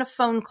had gotten a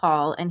phone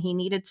call and he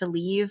needed to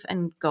leave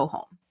and go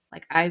home.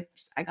 Like, I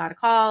got a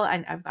call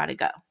and I've got to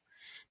go.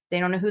 They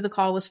don't know who the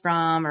call was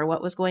from or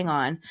what was going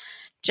on.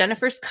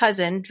 Jennifer's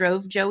cousin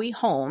drove Joey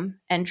home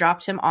and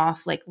dropped him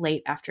off like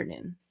late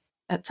afternoon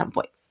at some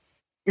point.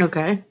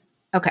 Okay.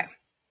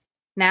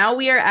 Now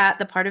we are at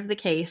the part of the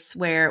case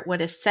where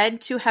what is said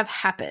to have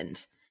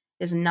happened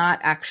is not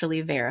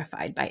actually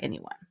verified by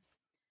anyone.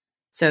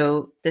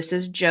 So this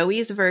is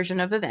Joey's version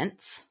of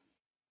events.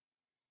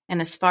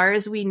 And as far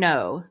as we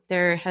know,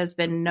 there has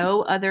been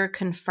no other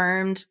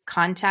confirmed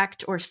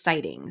contact or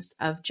sightings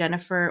of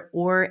Jennifer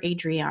or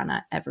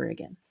Adrianna ever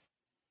again.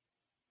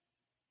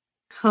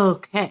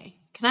 Okay.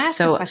 Can I ask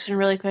a question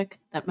really quick?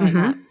 That might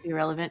not be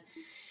relevant.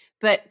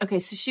 But, okay,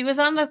 so she was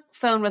on the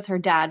phone with her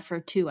dad for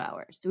 2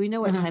 hours. Do we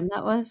know what time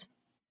that was?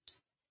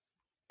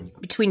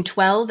 Between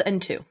 12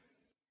 and 2.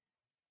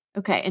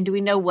 Okay, and do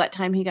we know what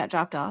time he got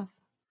dropped off?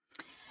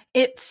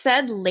 It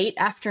said late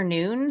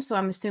afternoon, so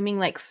I'm assuming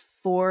like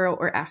 4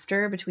 or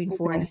after, between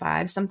 4 and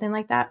 5, something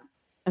like that.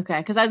 Okay,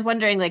 because I was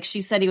wondering, like,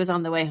 she said he was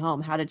on the way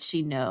home. How did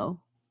she know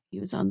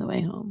he was on the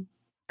way home?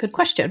 Good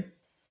question.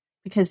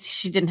 Because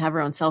she didn't have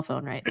her own cell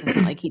phone, right? So it's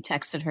not like he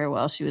texted her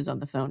while she was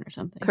on the phone or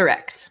something.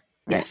 Correct.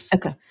 Right. Yes.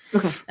 Okay.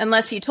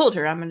 Unless he told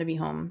her, "I'm going to be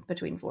home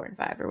between 4 and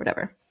 5 or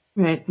whatever.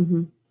 Right.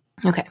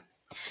 Okay.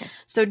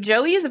 So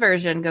Joey's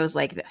version goes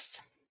like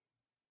this.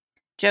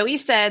 Joey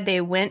said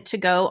they went to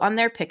go on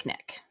their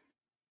picnic.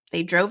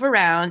 They drove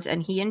around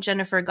and he and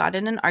Jennifer got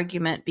in an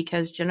argument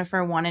because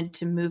Jennifer wanted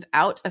to move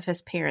out of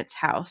his parents'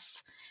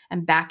 house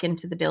and back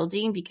into the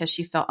building because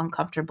she felt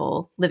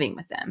uncomfortable living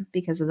with them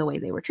because of the way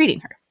they were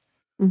treating her.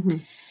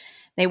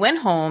 They went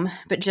home,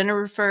 but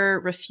Jennifer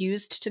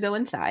refused to go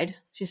inside.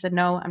 She said,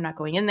 "No, I'm not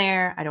going in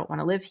there. I don't want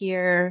to live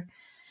here."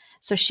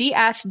 So she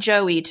asked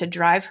Joey to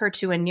drive her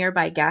to a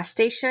nearby gas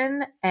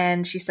station,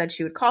 and she said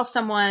she would call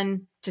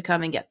someone to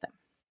come and get them.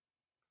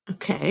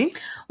 Okay.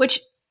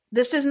 Which,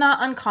 this is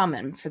not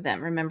uncommon for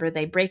them. Remember,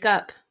 they break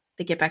up,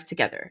 they get back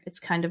together. It's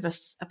kind of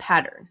a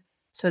pattern.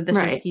 So this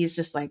is, he's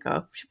just like,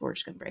 "Oh, we're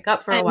just going to break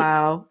up for a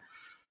while."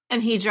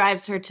 And he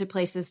drives her to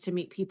places to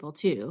meet people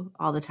too,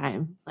 all the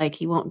time. Like,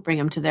 he won't bring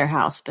them to their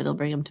house, but he'll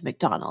bring them to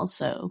McDonald's.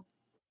 So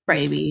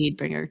maybe he'd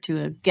bring her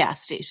to a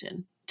gas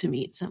station to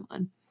meet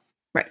someone.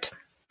 Right.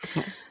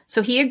 Okay.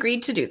 So he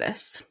agreed to do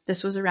this.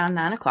 This was around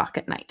 9:00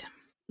 at night.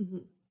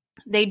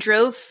 They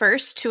drove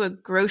first to a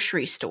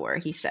grocery store,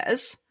 he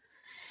says.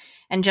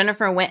 And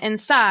Jennifer went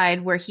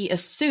inside where he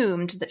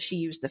assumed that she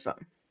used the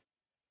phone.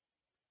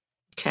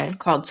 Okay.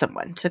 Called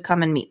someone to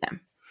come and meet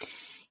them.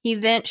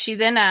 She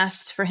then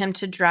asked for him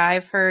to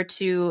drive her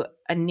to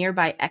a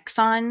nearby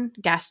Exxon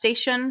gas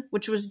station,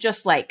 which was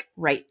just like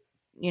right,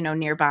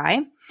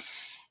 nearby.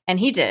 And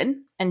he did.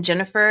 And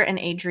Jennifer and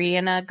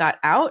Adrianna got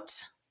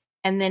out.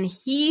 And then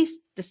he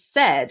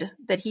said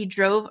that he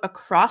drove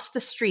across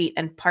the street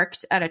and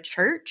parked at a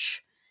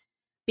church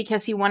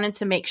because he wanted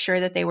to make sure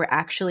that they were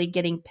actually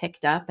getting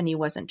picked up and he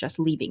wasn't just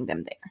leaving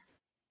them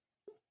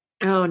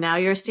there. Oh, now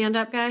you're a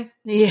stand-up guy?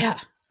 Yeah,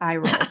 I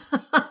roll.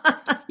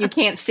 You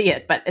can't see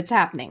it, but it's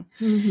happening.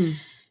 Mm-hmm.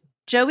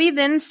 Joey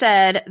then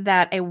said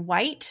that a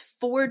white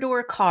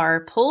 4-door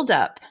car pulled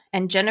up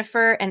and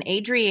Jennifer and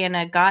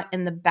Adrianna got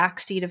in the back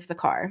seat of the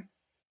car.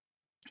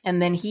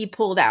 And then he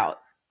pulled out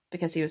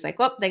because he was like,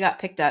 well, they got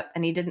picked up,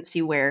 and he didn't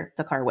see where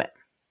the car went.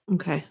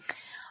 Okay.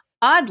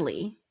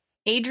 Oddly,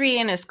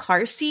 Adrianna's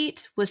car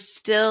seat was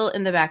still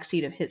in the back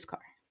seat of his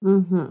car.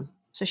 Mm-hmm.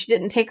 So she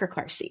didn't take her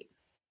car seat.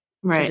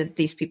 Right. So did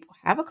these people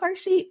have a car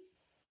seat?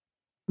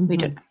 Mm-hmm. We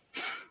don't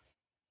know.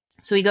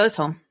 So he goes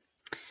home.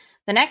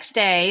 The next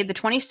day, the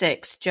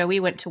 26th, Joey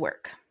went to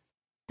work.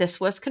 This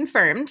was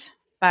confirmed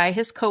by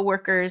his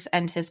coworkers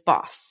and his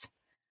boss.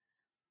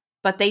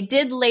 But they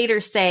did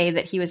later say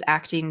that he was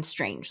acting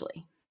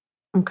strangely.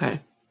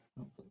 Okay.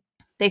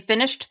 They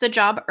finished the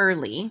job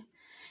early,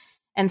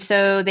 and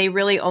so they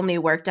really only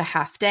worked a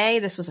half day.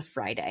 This was a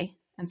Friday,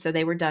 and so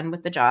they were done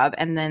with the job,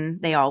 and then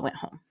they all went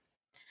home.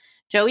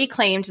 Joey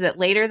claimed that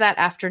later that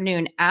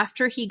afternoon,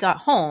 after he got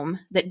home,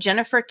 that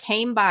Jennifer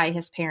came by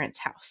his parents'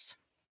 house.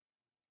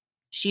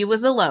 She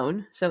was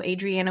alone, so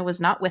Adrianna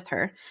was not with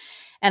her,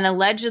 and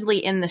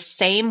allegedly in the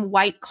same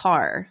white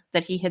car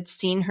that he had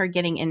seen her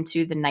getting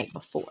into the night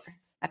before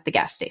at the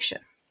gas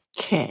station.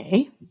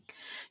 Okay.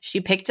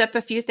 She picked up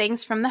a few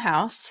things from the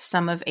house,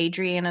 some of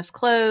Adrianna's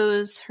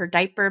clothes, her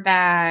diaper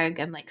bag,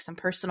 and like some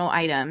personal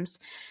items.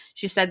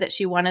 She said that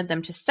she wanted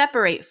them to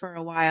separate for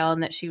a while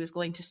and that she was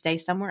going to stay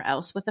somewhere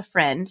else with a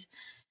friend.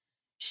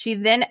 She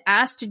then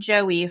asked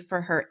Joey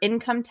for her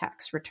income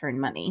tax return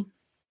money.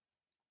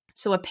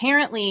 So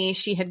apparently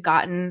she had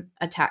gotten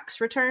a tax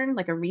return,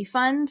 like a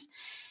refund,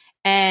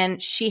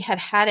 and she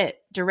had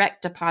it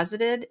direct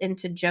deposited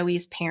into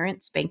Joey's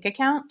parents' bank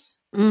account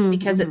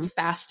because it's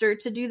faster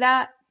to do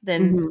that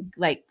than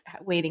like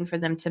waiting for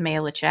them to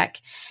mail a check.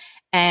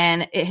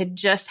 And it had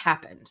just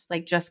happened,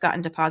 like just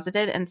gotten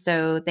deposited. And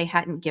so they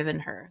hadn't given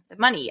her the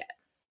money yet.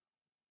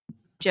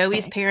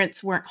 Joey's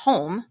parents weren't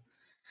home.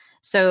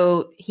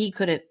 So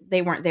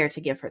they weren't there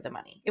to give her the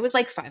money. It was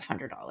like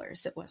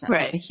 $500. It wasn't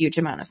like a huge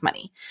amount of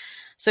money.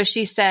 So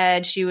she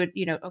said she would,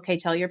 okay,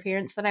 tell your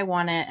parents that I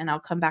want it and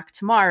I'll come back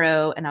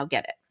tomorrow and I'll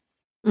get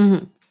it.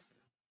 Mm-hmm.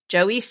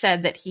 Joey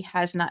said that he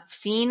has not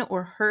seen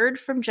or heard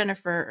from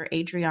Jennifer or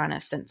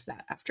Adrianna since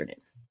that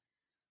afternoon.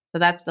 So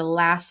that's the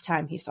last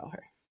time he saw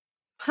her.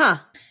 Huh.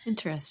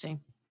 Interesting.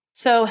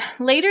 So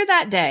later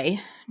that day,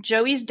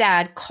 Joey's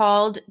dad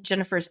called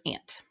Jennifer's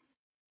aunt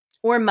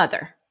or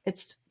mother.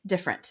 It's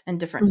different in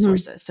different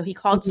sources. So he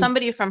called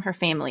somebody from her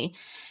family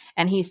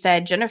and he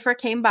said, Jennifer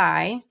came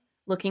by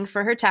looking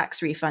for her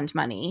tax refund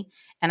money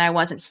and I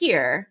wasn't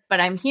here,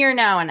 but I'm here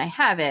now and I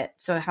have it.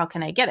 So how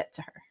can I get it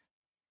to her?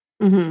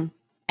 Mm-hmm.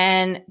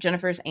 And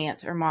Jennifer's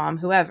aunt or mom,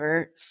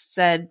 whoever,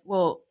 said,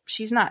 well,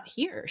 she's not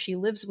here. She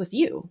lives with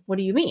you. What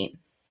do you mean?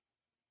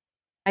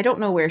 I don't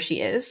know where she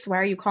is. Why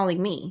are you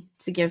calling me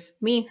to give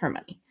me her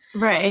money?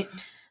 Right.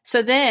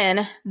 So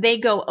then they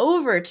go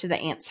over to the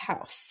aunt's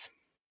house.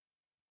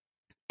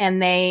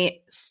 And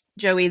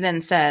Joey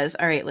then says,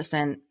 all right,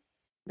 listen,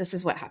 this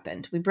is what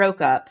happened. We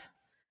broke up.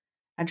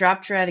 I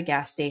dropped her at a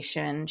gas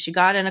station. She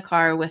got in a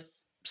car with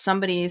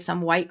somebody,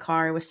 some white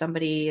car with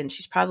somebody, and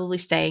she's probably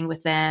staying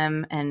with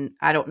them. And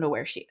I don't know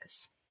where she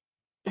is.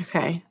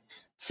 Okay.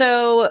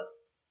 So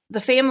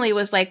the family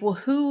was like, well,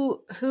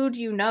 who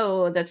do you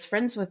know that's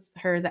friends with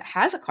her that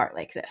has a car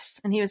like this?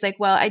 And he was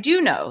like, well, I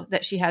do know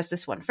that she has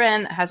this one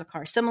friend that has a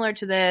car similar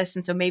to this.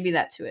 And so maybe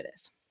that's who it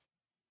is.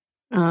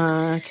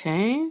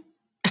 Okay.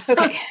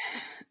 Okay.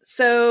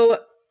 So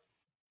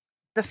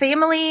the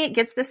family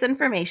gets this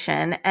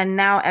information, and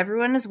now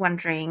everyone is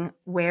wondering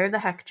where the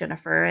heck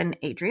Jennifer and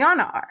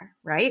Adrianna are,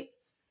 right?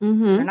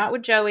 Mm-hmm. They're not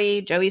with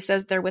Joey. Joey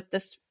says they're with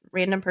this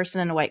random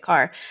person in a white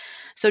car.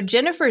 So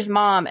Jennifer's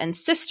mom and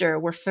sister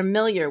were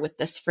familiar with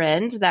this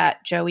friend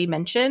that Joey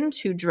mentioned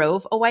who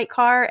drove a white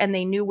car, and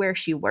they knew where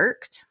she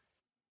worked.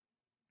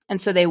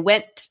 And so they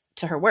went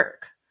to her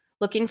work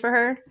looking for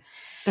her,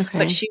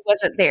 but she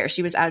wasn't there.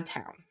 She was out of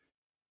town.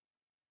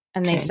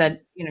 And they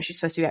said, she's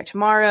supposed to be back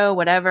tomorrow,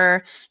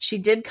 whatever. She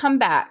did come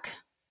back.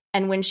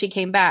 And when she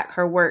came back,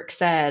 her work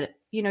said,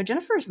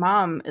 Jennifer's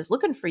mom is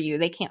looking for you.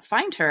 They can't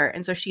find her.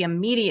 And so she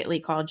immediately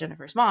called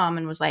Jennifer's mom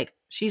and was like,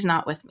 she's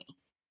not with me.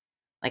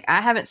 Like, I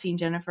haven't seen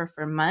Jennifer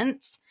for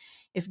months.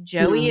 If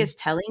Joey is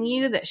telling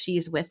you that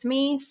she's with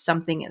me,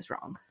 something is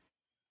wrong.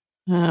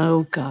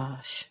 Oh,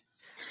 gosh.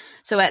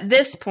 So at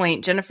this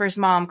point, Jennifer's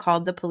mom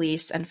called the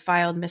police and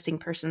filed missing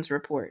persons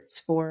reports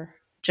for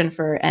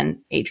Jennifer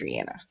and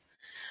Adrianna.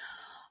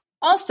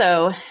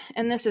 Also,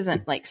 and this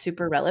isn't like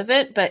super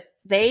relevant, but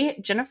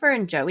Jennifer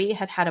and Joey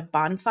had a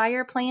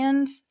bonfire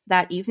planned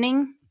that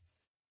evening,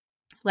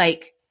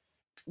 like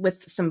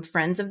with some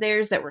friends of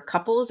theirs that were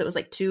couples. It was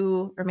like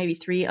 2 or maybe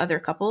 3 other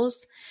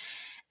couples.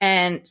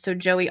 And so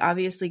Joey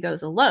obviously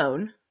goes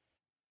alone.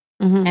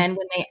 Mm-hmm. And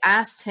when they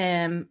asked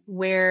him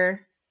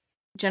where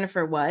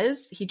Jennifer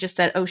was, he just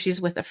said, "Oh, she's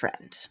with a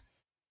friend."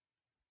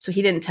 So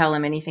he didn't tell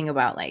him anything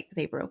about like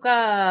they broke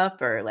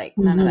up or like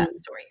none of that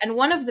story. And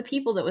one of the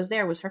people that was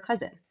there was her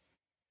cousin.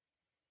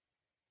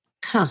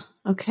 Huh.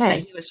 Okay.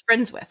 That he was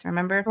friends with,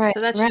 remember? Right. So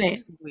that's right.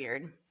 just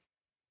weird.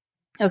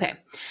 Okay.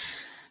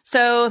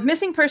 So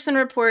missing person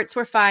reports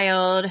were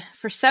filed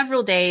for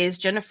several days.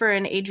 Jennifer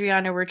and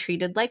Adrianna were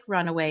treated like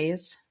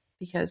runaways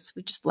because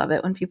we just love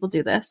it when people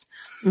do this.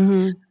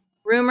 Mm-hmm.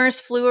 Rumors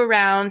flew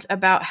around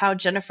about how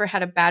Jennifer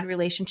had a bad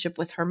relationship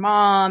with her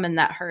mom and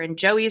that her and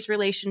Joey's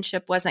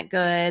relationship wasn't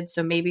good.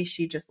 So maybe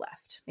she just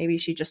left. Maybe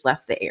she just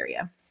left the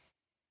area.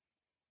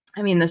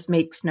 I mean, this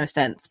makes no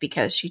sense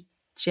because she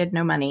had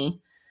no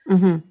money,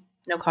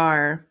 no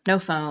car, no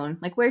phone.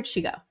 Like, where'd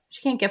she go?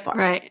 She can't get far.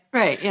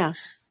 Right. Yeah.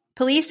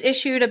 Police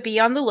issued a be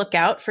on the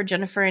lookout for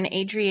Jennifer and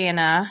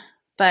Adrianna,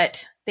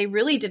 but they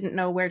really didn't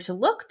know where to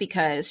look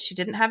because she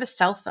didn't have a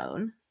cell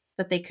phone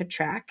that they could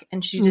track,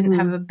 and she didn't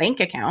have a bank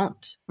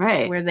account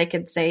where they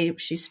could say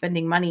she's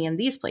spending money in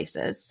these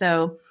places.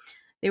 So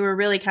they were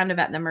really kind of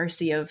at the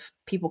mercy of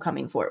people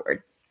coming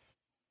forward.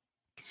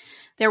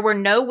 There were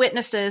no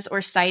witnesses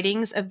or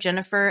sightings of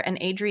Jennifer and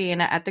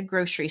Adrianna at the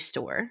grocery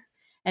store,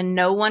 and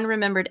no one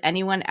remembered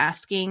anyone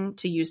asking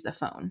to use the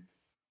phone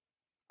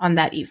on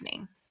that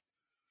evening.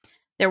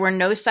 There were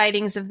no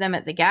sightings of them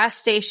at the gas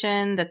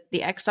station, the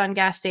Exxon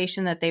gas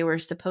station that they were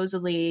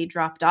supposedly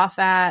dropped off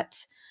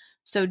at.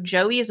 So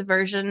Joey's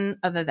version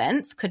of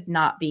events could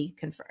not be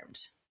confirmed.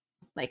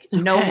 Like,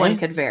 no one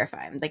could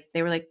verify him. Like,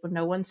 they were like, well,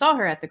 no one saw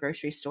her at the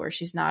grocery store.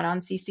 She's not on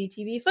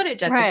CCTV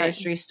footage at the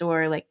grocery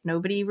store. Like,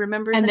 nobody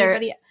remembers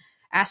anybody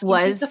asking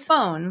to use the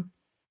phone.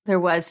 There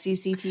was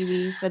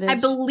CCTV footage? I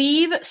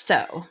believe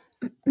so.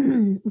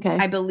 Okay.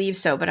 I believe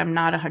so, but I'm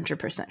not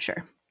 100%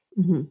 sure.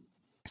 Mm-hmm.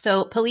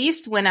 So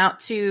police went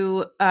out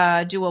to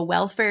do a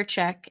welfare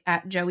check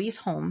at Joey's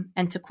home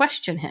and to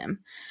question him,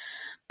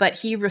 but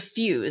he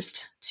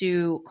refused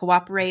to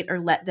cooperate or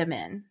let them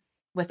in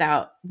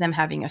without them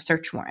having a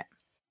search warrant.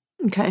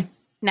 Okay.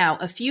 Now,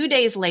 a few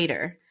days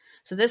later,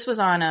 so this was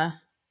on I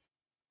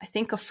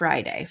think a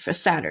Friday for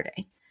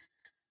Saturday.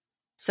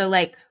 So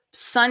like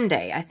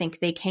Sunday, I think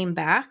they came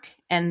back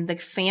and the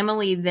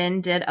family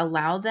then did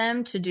allow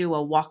them to do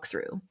a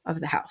walkthrough of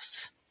the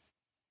house.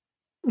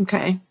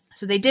 Okay.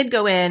 So they did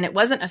go in. It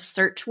wasn't a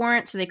search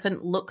warrant, so they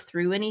couldn't look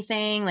through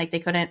anything. Like they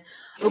couldn't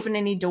open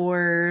any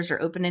doors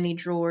or open any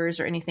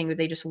drawers or anything, but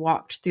they just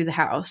walked through the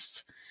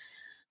house.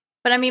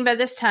 But I mean, by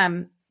this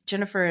time,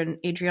 Jennifer and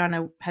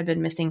Adrianna had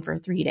been missing for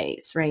 3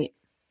 days, right?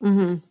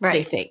 Mm-hmm. Right.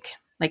 They think.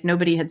 Like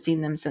nobody had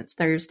seen them since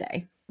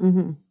Thursday.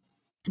 Mm-hmm.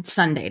 It's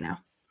Sunday now.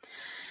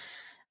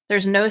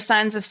 There's no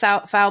signs of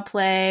foul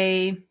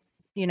play,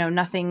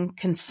 nothing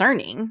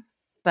concerning.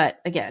 But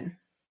again,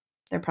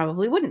 there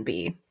probably wouldn't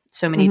be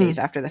so many days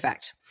after the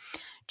fact.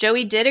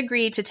 Joey did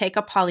agree to take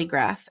a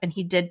polygraph, and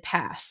he did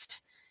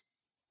pass,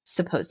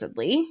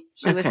 supposedly.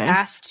 He was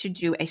asked to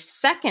do a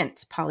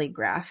second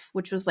polygraph,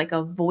 which was like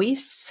a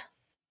voice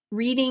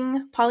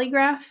reading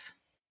polygraph,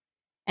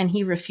 and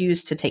he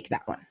refused to take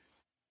that one.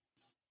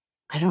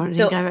 I don't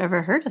think I've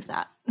ever heard of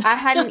that. I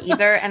hadn't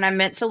either, and I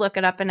meant to look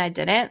it up, and I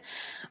didn't.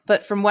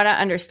 But from what I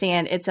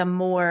understand, it's a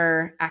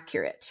more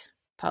accurate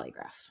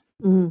polygraph.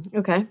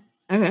 Okay.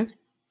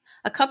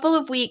 A couple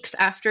of weeks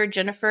after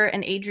Jennifer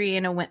and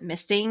Adrianna went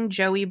missing,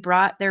 Joey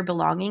brought their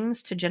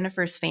belongings to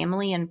Jennifer's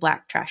family in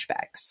black trash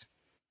bags.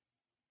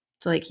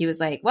 So like he was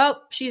like,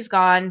 well, she's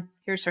gone.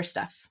 Here's her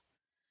stuff.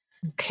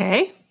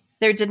 Okay.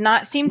 There did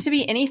not seem to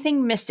be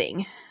anything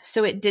missing,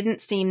 so it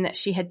didn't seem that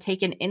she had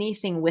taken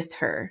anything with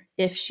her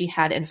if she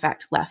had in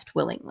fact left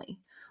willingly,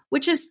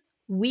 which is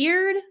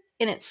weird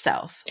in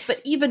itself,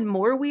 but even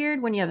more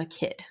weird when you have a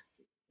kid.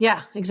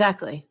 Yeah,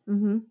 exactly.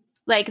 Mm-hmm.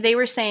 Like they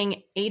were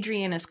saying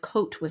Adrianna's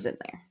coat was in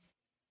there.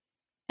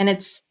 And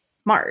it's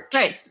March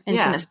in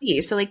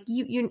Tennessee. So like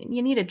you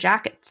need a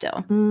jacket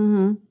still.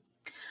 Mm-hmm.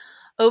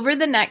 Over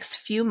the next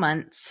few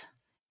months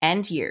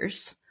and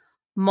years,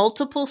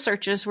 multiple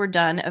searches were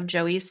done of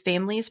Joey's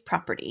family's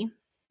property.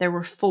 There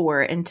were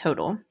 4 in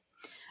total.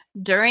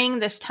 During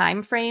this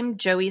time frame,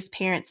 Joey's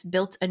parents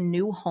built a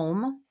new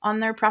home on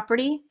their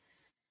property,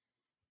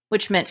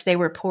 which meant they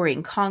were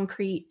pouring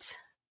concrete,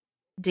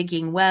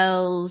 digging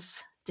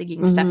wells,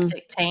 digging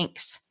septic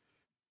tanks.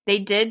 They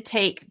did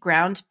take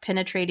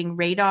ground-penetrating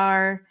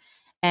radar,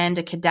 and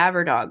a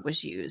cadaver dog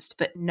was used,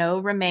 but no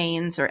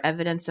remains or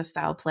evidence of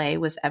foul play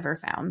was ever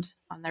found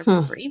on their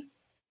property.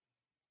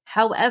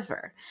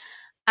 However,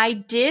 I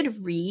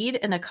did read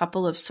in a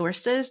couple of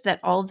sources that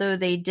although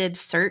they did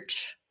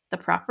search the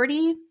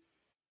property,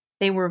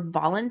 they were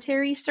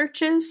voluntary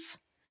searches,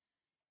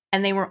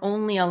 and they were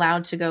only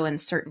allowed to go in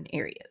certain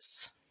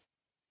areas.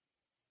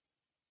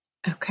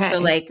 Okay. So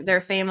like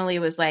their family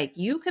was like,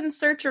 you can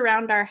search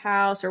around our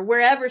house or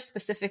wherever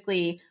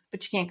specifically,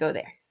 but you can't go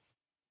there.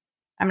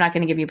 I'm not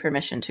going to give you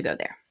permission to go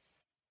there.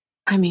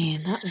 I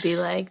mean, that would be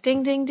like,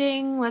 ding, ding,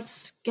 ding.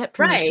 Let's get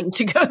permission Right.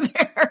 to go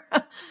there.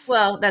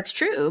 Well, that's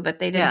true, but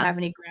they didn't have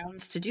any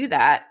grounds to do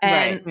that.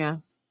 Right. Yeah.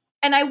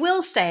 And I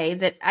will say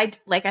that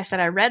like I said,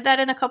 I read that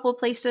in a couple of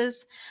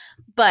places,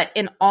 but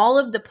in all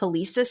of the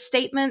police's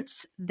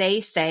statements,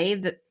 they say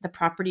that the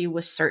property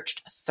was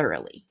searched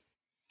thoroughly.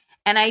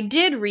 And I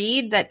did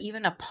read that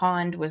even a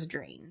pond was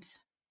drained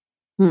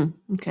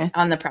Okay.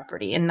 on the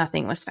property and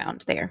nothing was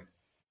found there.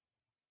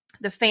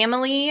 The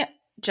family,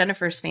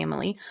 Jennifer's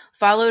family,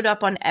 followed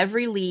up on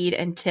every lead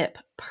and tip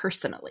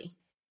personally,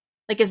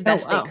 like as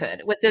best they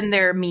could within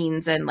their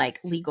means and like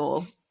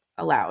legal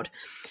allowed.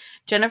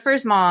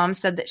 Jennifer's mom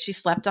said that she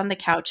slept on the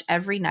couch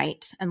every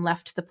night and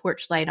left the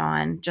porch light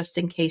on just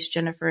in case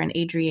Jennifer and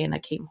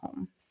Adrianna came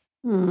home.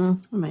 Oh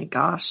my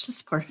gosh,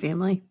 this poor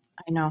family.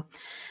 I know.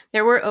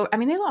 There were,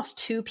 they lost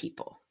two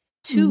people,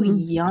 two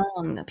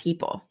young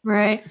people.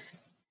 Right.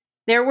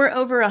 There were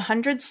over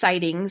 100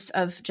 sightings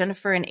of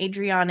Jennifer and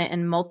Adrianna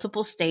in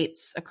multiple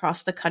states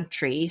across the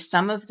country.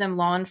 Some of them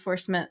law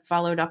enforcement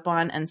followed up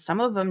on, and some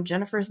of them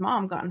Jennifer's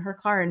mom got in her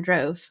car and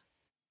drove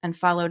and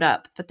followed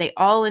up. But they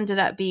all ended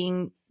up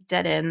being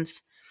dead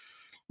ends.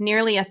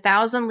 Nearly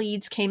 1,000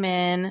 leads came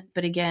in,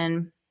 but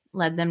again,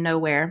 led them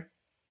nowhere.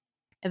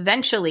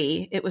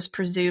 Eventually, it was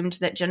presumed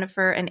that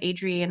Jennifer and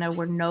Adrianna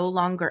were no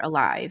longer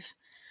alive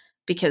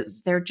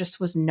because there just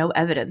was no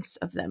evidence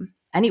of them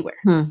anywhere.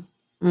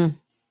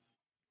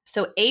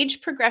 So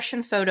age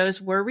progression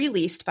photos were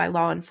released by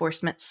law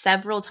enforcement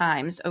several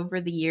times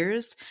over the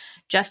years,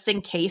 just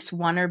in case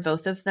one or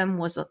both of them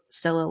was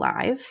still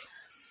alive.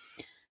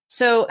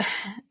 So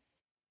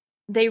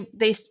they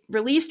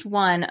released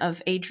one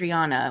of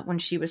Adrianna when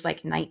she was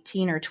like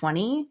 19 or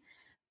 20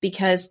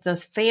 because the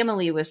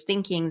family was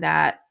thinking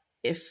that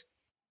if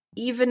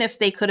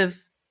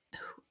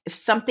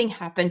something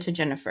happened to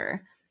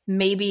Jennifer,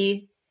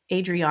 maybe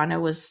Adrianna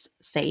was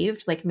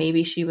saved. Like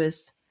maybe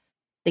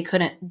they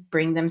couldn't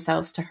bring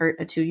themselves to hurt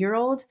a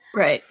 2-year-old.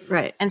 Right.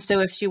 And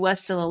so if she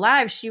was still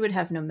alive, she would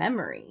have no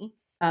memory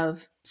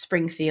of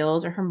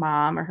Springfield or her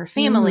mom or her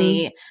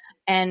family.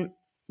 And,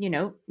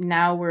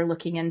 now we're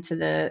looking into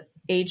the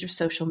age of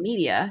social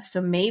media.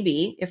 So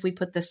maybe if we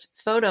put this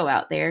photo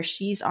out there,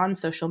 she's on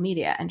social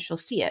media and she'll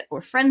see it,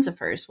 or friends of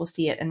hers will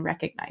see it and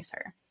recognize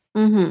her.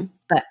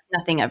 But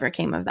nothing ever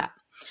came of that.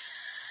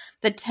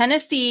 The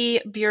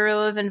Tennessee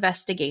Bureau of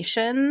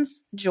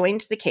Investigations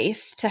joined the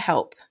case to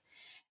help.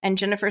 And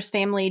Jennifer's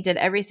family did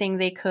everything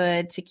they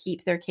could to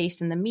keep their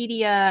case in the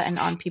media and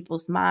on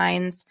people's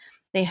minds.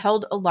 They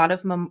held a lot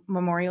of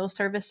memorial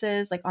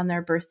services, like on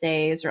their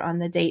birthdays or on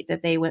the date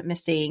that they went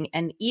missing.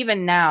 And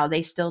even now,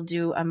 they still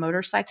do a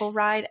motorcycle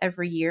ride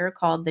every year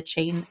called the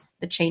Chain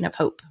of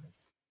Hope.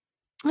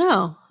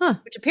 Oh, huh.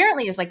 Which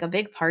apparently is like a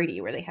big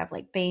party where they have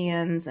like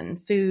bands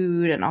and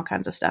food and all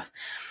kinds of stuff.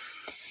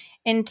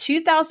 In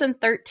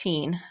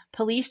 2013,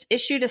 police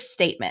issued a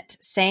statement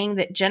saying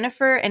that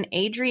Jennifer and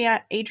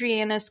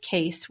Adrianna's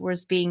case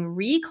was being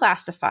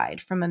reclassified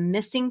from a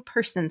missing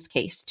persons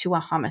case to a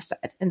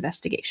homicide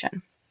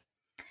investigation.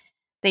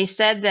 They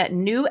said that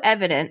new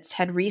evidence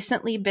had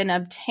recently been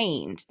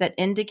obtained that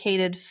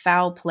indicated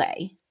foul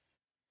play.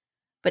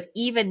 But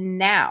even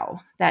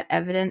now, that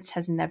evidence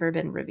has never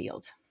been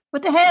revealed.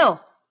 What the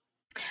hell?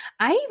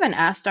 I even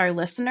asked our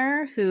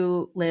listener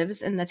who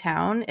lives in the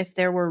town if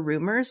there were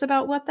rumors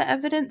about what the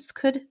evidence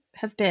could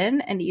have been,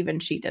 and even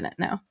she didn't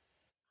know.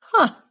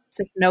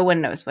 So no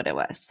one knows what it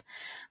was.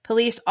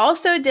 Police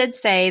also did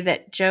say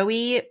that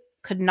Joey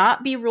could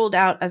not be ruled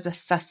out as a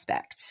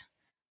suspect,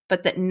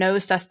 but that no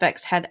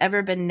suspects had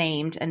ever been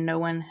named and no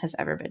one has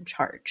ever been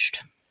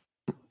charged.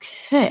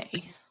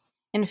 Okay.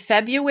 In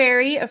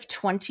February of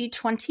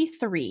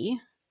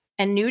 2023,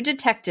 a new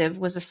detective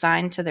was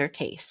assigned to their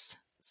case.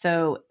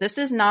 So this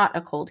is not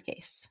a cold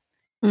case.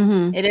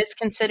 It is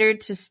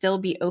considered to still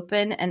be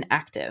open and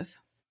active.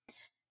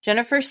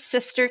 Jennifer's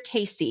sister,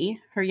 Casey,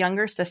 her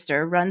younger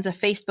sister, runs a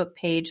Facebook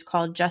page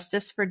called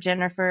Justice for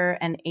Jennifer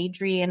and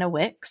Adrianna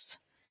Wix.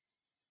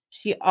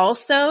 She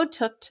also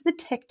took to the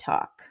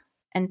TikTok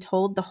and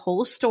told the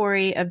whole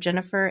story of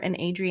Jennifer and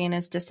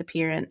Adrianna's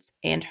disappearance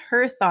and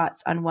her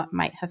thoughts on what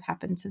might have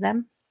happened to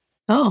them.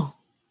 Oh.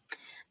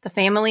 The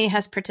family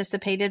has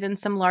participated in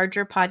some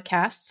larger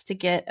podcasts to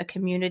get a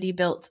community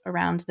built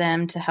around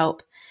them to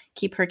help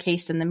keep her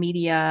case in the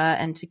media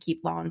and to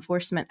keep law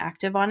enforcement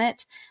active on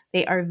it.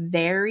 They are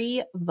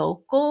very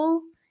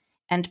vocal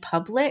and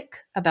public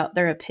about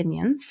their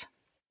opinions.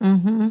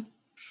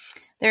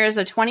 There is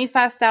a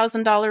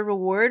 $25,000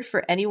 reward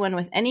for anyone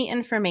with any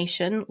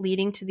information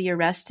leading to the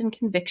arrest and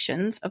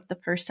convictions of the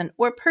person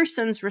or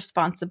persons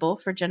responsible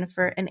for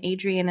Jennifer and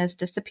Adrianna's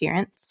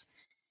disappearance.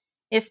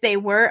 If they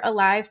were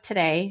alive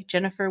today,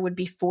 Jennifer would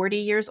be 40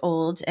 years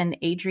old and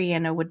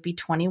Adrianna would be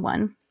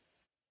 21.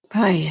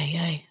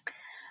 I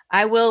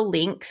will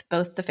link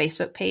both the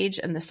Facebook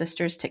page and the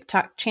sister's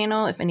TikTok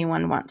channel if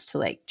anyone wants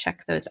to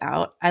check those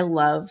out. I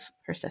love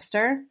her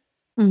sister.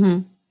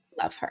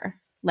 love her.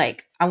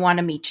 Like, I want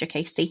to meet you,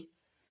 Casey.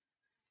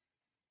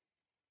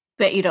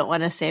 Bet you don't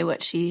want to say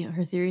what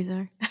her theories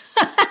are.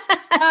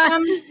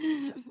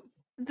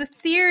 The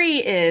theory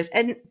is,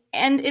 and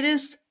it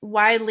is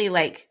widely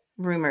like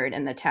rumored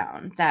in the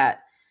town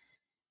that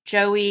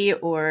Joey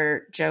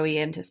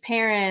and his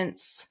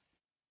parents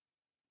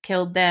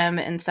killed them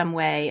in some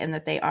way, and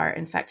that they are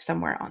in fact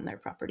somewhere on their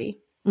property.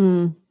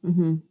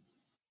 Mm-hmm.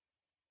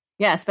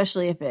 Yeah,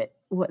 especially if they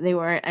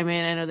weren't. I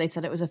mean, I know they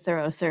said it was a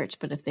thorough search,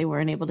 but if they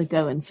weren't able to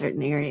go in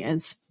certain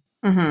areas,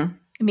 I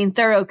mean,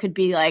 thorough could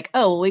be like,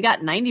 oh, well, we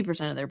got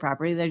 90% of their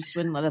property. They just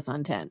wouldn't let us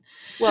on 10.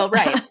 Well,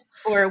 right.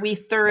 Or we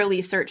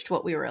thoroughly searched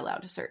what we were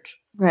allowed to search.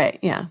 Right.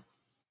 Yeah.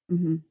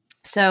 Mm-hmm.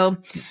 So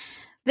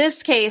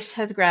this case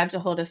has grabbed a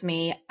hold of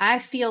me. I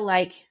feel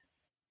like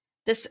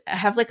I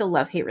have like a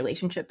love-hate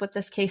relationship with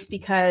this case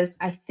because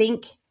I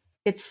think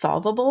it's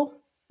solvable.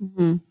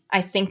 Mm-hmm.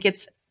 I think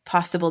it's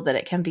possible that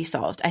it can be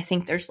solved. I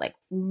think there's like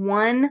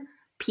one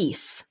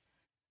piece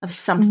of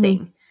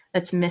something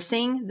that's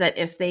missing that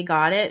if they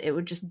got it, it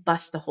would just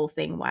bust the whole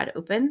thing wide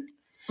open.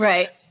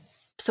 Right.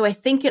 So I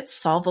think it's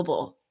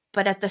solvable.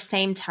 But at the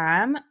same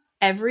time,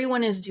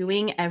 everyone is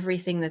doing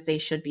everything that they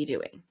should be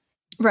doing.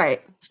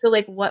 Right. So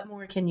like, what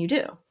more can you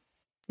do?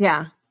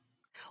 Yeah.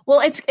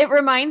 Well, it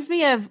reminds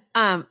me of,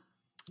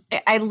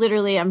 I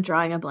literally am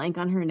drawing a blank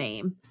on her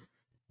name.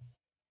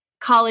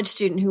 College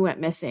student who went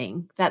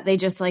missing that they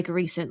just like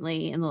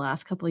recently in the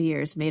last couple of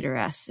years made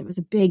arrests. It was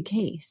a big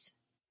case.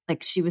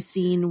 Like she was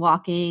seen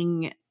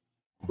walking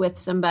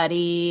with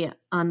somebody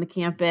on the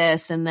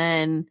campus and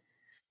then,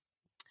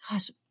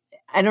 gosh,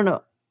 I don't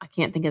know. I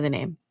can't think of the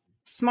name.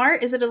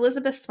 Smart? Is it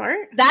Elizabeth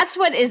Smart? That's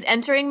what is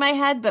entering my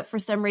head, but for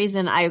some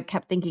reason I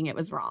kept thinking it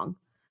was wrong.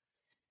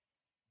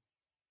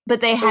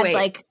 But they had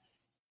like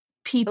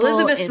people.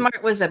 Elizabeth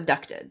Smart was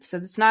abducted, so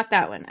it's not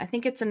that one. I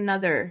think it's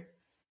another.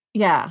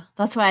 Yeah,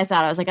 that's why I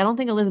thought. I was like, I don't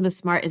think Elizabeth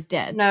Smart is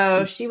dead.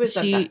 No, she was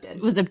abducted. She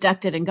was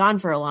abducted and gone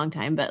for a long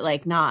time, but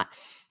like not.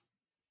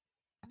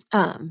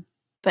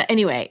 But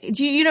anyway,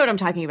 do you know what I'm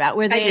talking about?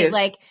 Where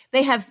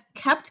they have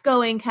kept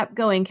going,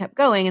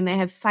 and they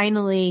have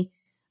finally,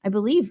 I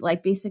believe,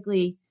 like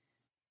basically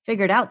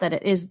figured out that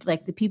it is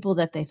like the people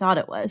that they thought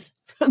it was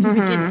from the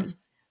beginning.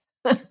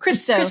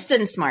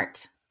 Kristen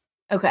Smart.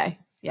 Okay.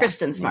 Yeah.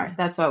 Kristen Smart.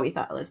 That's why we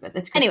thought Elizabeth.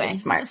 It's Kristen anyway,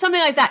 Smart.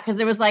 Something like that, because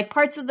there was like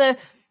parts of the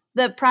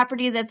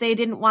property that they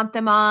didn't want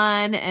them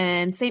on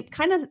and same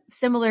kind of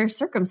similar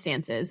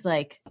circumstances.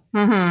 Like,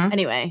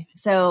 anyway,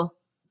 so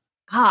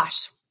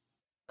gosh.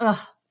 Ugh.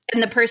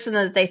 And the person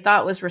that they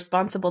thought was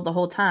responsible the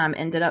whole time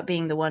ended up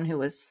being the one who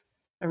was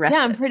arrested.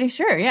 Yeah, I'm pretty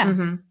sure.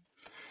 Yeah.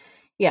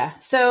 Yeah.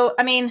 So,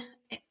 I mean,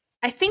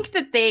 I think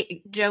that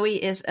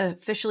Joey is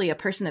officially a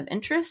person of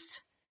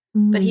interest,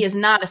 but he is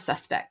not a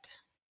suspect.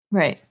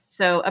 Right.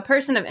 So a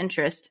person of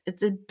interest,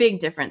 it's a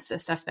big difference to a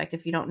suspect.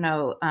 If you don't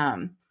know,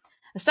 a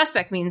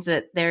suspect means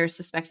that they're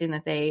suspecting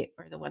that they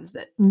are the ones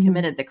that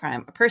committed the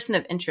crime. A person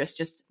of interest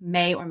just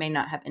may or may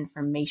not have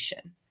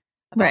information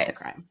about the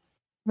crime.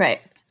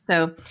 Right.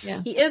 So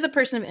he is a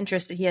person of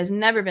interest, but he has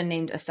never been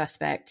named a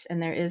suspect,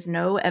 and there is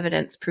no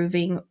evidence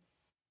proving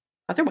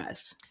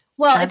otherwise.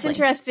 Well, sadly. It's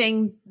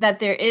interesting that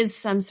there is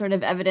some sort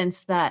of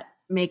evidence that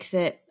makes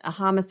it a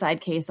homicide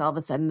case all of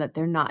a sudden that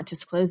they're not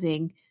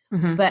disclosing,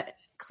 but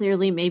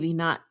clearly maybe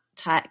not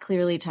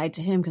clearly tied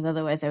to him, because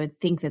otherwise I would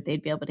think that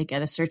they'd be able to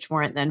get a search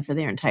warrant then for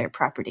their entire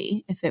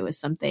property if it was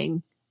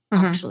something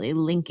actually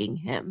linking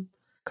him.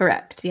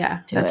 Correct.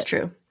 Yeah, that's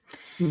true.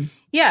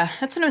 Yeah,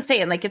 that's what I'm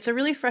saying. Like, it's a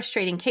really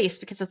frustrating case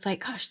because it's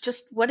like, gosh,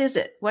 just what is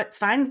it?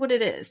 Find what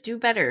it is. Do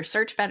better.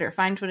 Search better.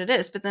 Find what it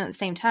is. But then at the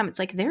same time, it's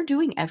like they're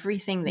doing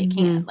everything they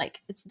can.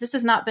 Like, this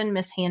has not been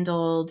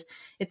mishandled.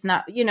 It's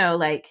not,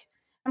 like,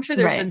 I'm sure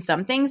there's been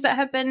some things that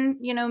have been,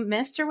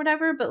 missed or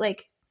whatever, but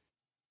like,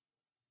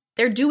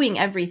 they're doing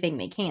everything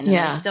they can. And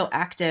they're still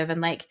active. And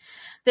like,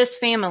 this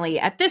family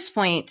at this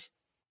point,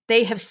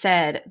 they have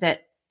said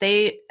that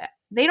they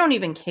don't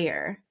even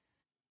care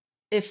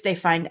if they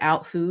find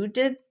out who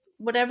did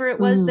whatever it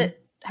was that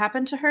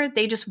happened to her.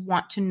 They just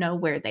want to know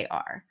where they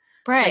are.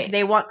 Right. Like,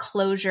 they want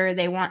closure.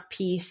 They want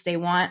peace. They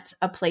want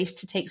a place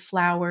to take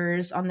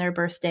flowers on their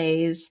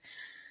birthdays.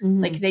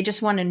 Like, they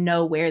just want to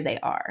know where they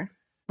are.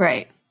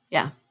 Right.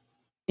 Yeah.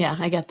 Yeah,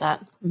 I get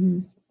that.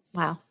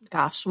 Wow.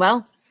 Gosh.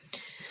 Well,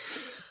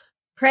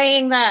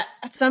 praying that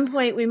at some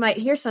point we might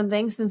hear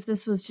something, since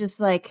this was just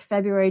like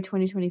February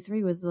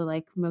 2023 was the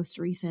like most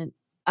recent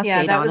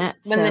update that on was it.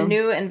 when the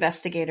new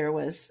investigator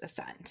was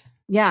assigned.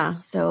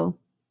 Yeah. So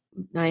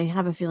I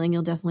have a feeling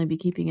you'll definitely be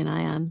keeping an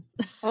eye on.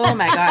 Oh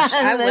my gosh,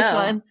 I will. This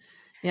one.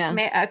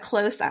 Yeah. A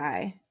close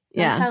eye.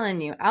 Yeah. I'm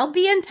telling you. I'll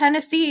be in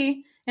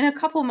Tennessee in a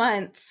couple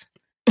months.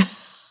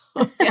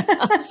 Totally.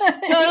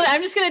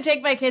 I'm just going to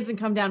take my kids and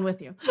come down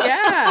with you.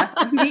 Yeah.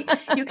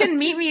 You can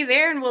meet me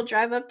there and we'll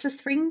drive up to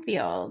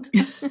Springfield.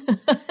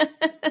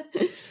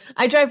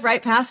 I drive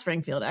right past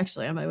Springfield,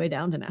 actually, on my way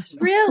down to Nashville.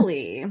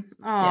 Really?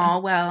 Oh,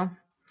 well.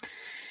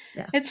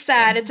 Yeah. It's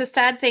sad. It's a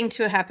sad thing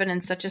to happen in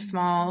such a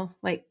small,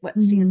 like what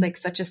seems like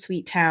such a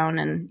sweet town.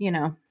 And,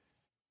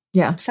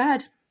 yeah,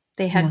 sad.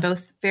 They had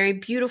both very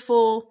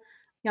beautiful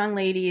young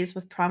ladies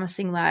with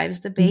promising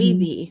lives. The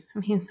baby. I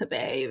mean, the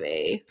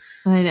baby.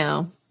 I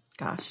know.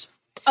 Gosh.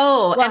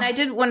 Oh, Well- and I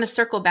did want to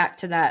circle back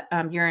to that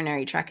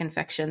urinary tract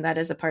infection. That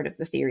is a part of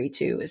the theory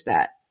too, is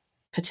that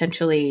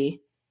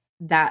potentially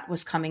that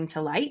was coming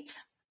to light,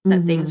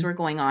 that things were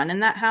going on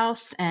in that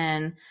house,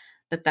 and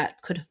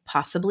that could have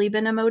possibly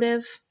been a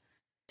motive.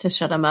 To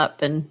shut them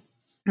up and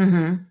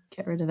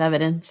get rid of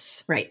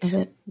evidence. Right. Of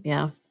it.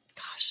 Yeah.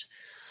 Gosh.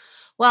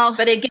 Well,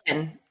 But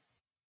again,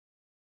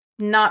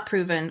 not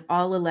proven,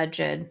 all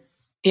alleged,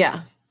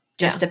 yeah.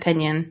 just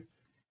opinion.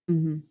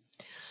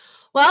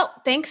 Well,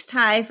 thanks,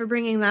 Ty, for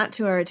bringing that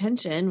to our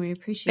attention. We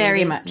appreciate it.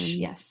 Very much. And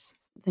Yes.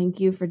 thank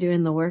you for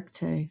doing the work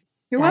to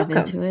You're dive welcome.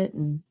 into it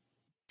and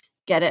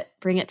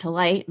bring it to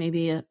light.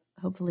 Maybe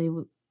hopefully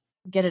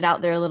get it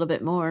out there a little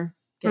bit more,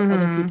 get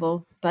other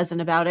people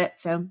buzzing about it.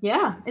 So,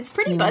 Yeah, it's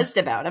pretty buzzed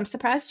about. I'm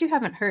surprised you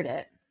haven't heard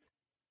it.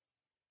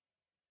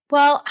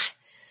 well,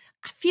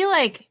 I feel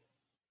like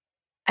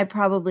I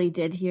probably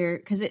did hear,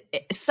 because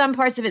some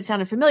parts of it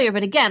sounded familiar,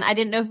 but again, I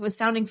didn't know if it was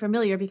sounding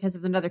familiar because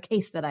of another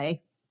case that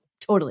I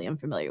totally am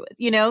familiar with,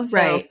 So,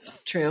 Right.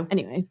 True.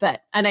 anyway,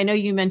 and I know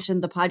you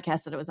mentioned the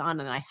podcast that it was on,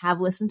 and I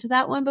have listened to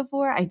that one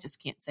before. I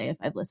just can't say if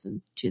I've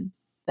listened to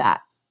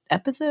that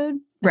episode.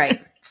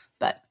 Right.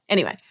 But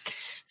anyway,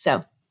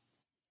 so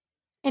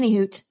any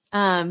hoot.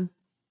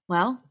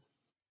 Well,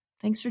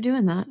 thanks for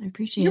doing that. I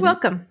appreciate You're it.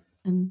 welcome.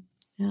 And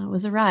it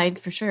was a ride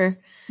for sure.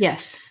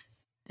 Yes.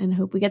 And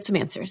hope we get some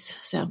answers.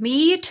 So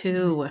Me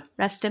too.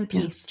 Rest in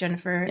peace,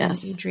 Jennifer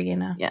Yes. and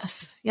Adrianna.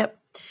 yes. Yep.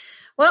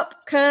 Well,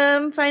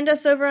 come find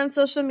us over on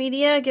social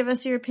media. Give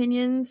us your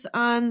opinions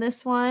on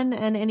this one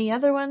and any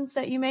other ones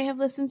that you may have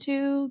listened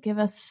to. Give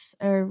us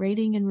a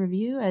rating and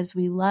review, as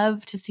we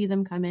love to see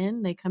them come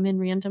in. They come in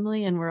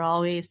randomly, and we're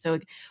always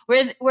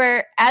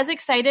we're as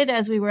excited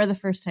as we were the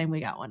first time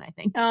we got one, I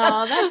think.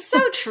 Oh, that's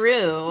so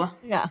true.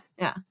 Yeah.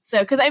 So,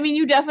 because I mean,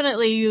 you'll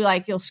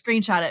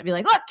screenshot it and be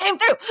like, look, came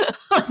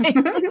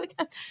through.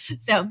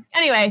 So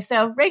anyway,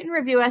 rate and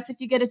review us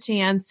if you get a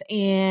chance,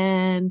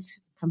 and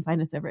come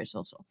find us over at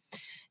social.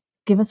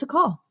 Give us a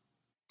call.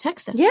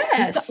 Text us.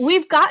 Yes.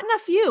 We've gotten a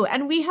few,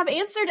 and we have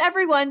answered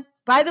everyone,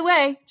 by the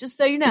way, just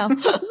so you know.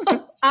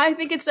 I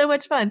think it's so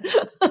much fun.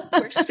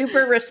 We're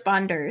super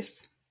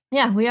responders.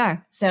 Yeah, we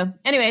are. So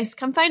anyways,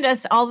 come find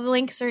us. All the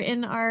links are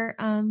in our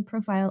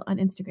profile on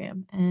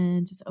Instagram.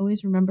 And just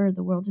always remember,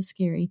 the world is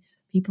scary.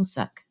 People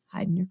suck.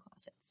 Hide in your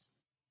closet.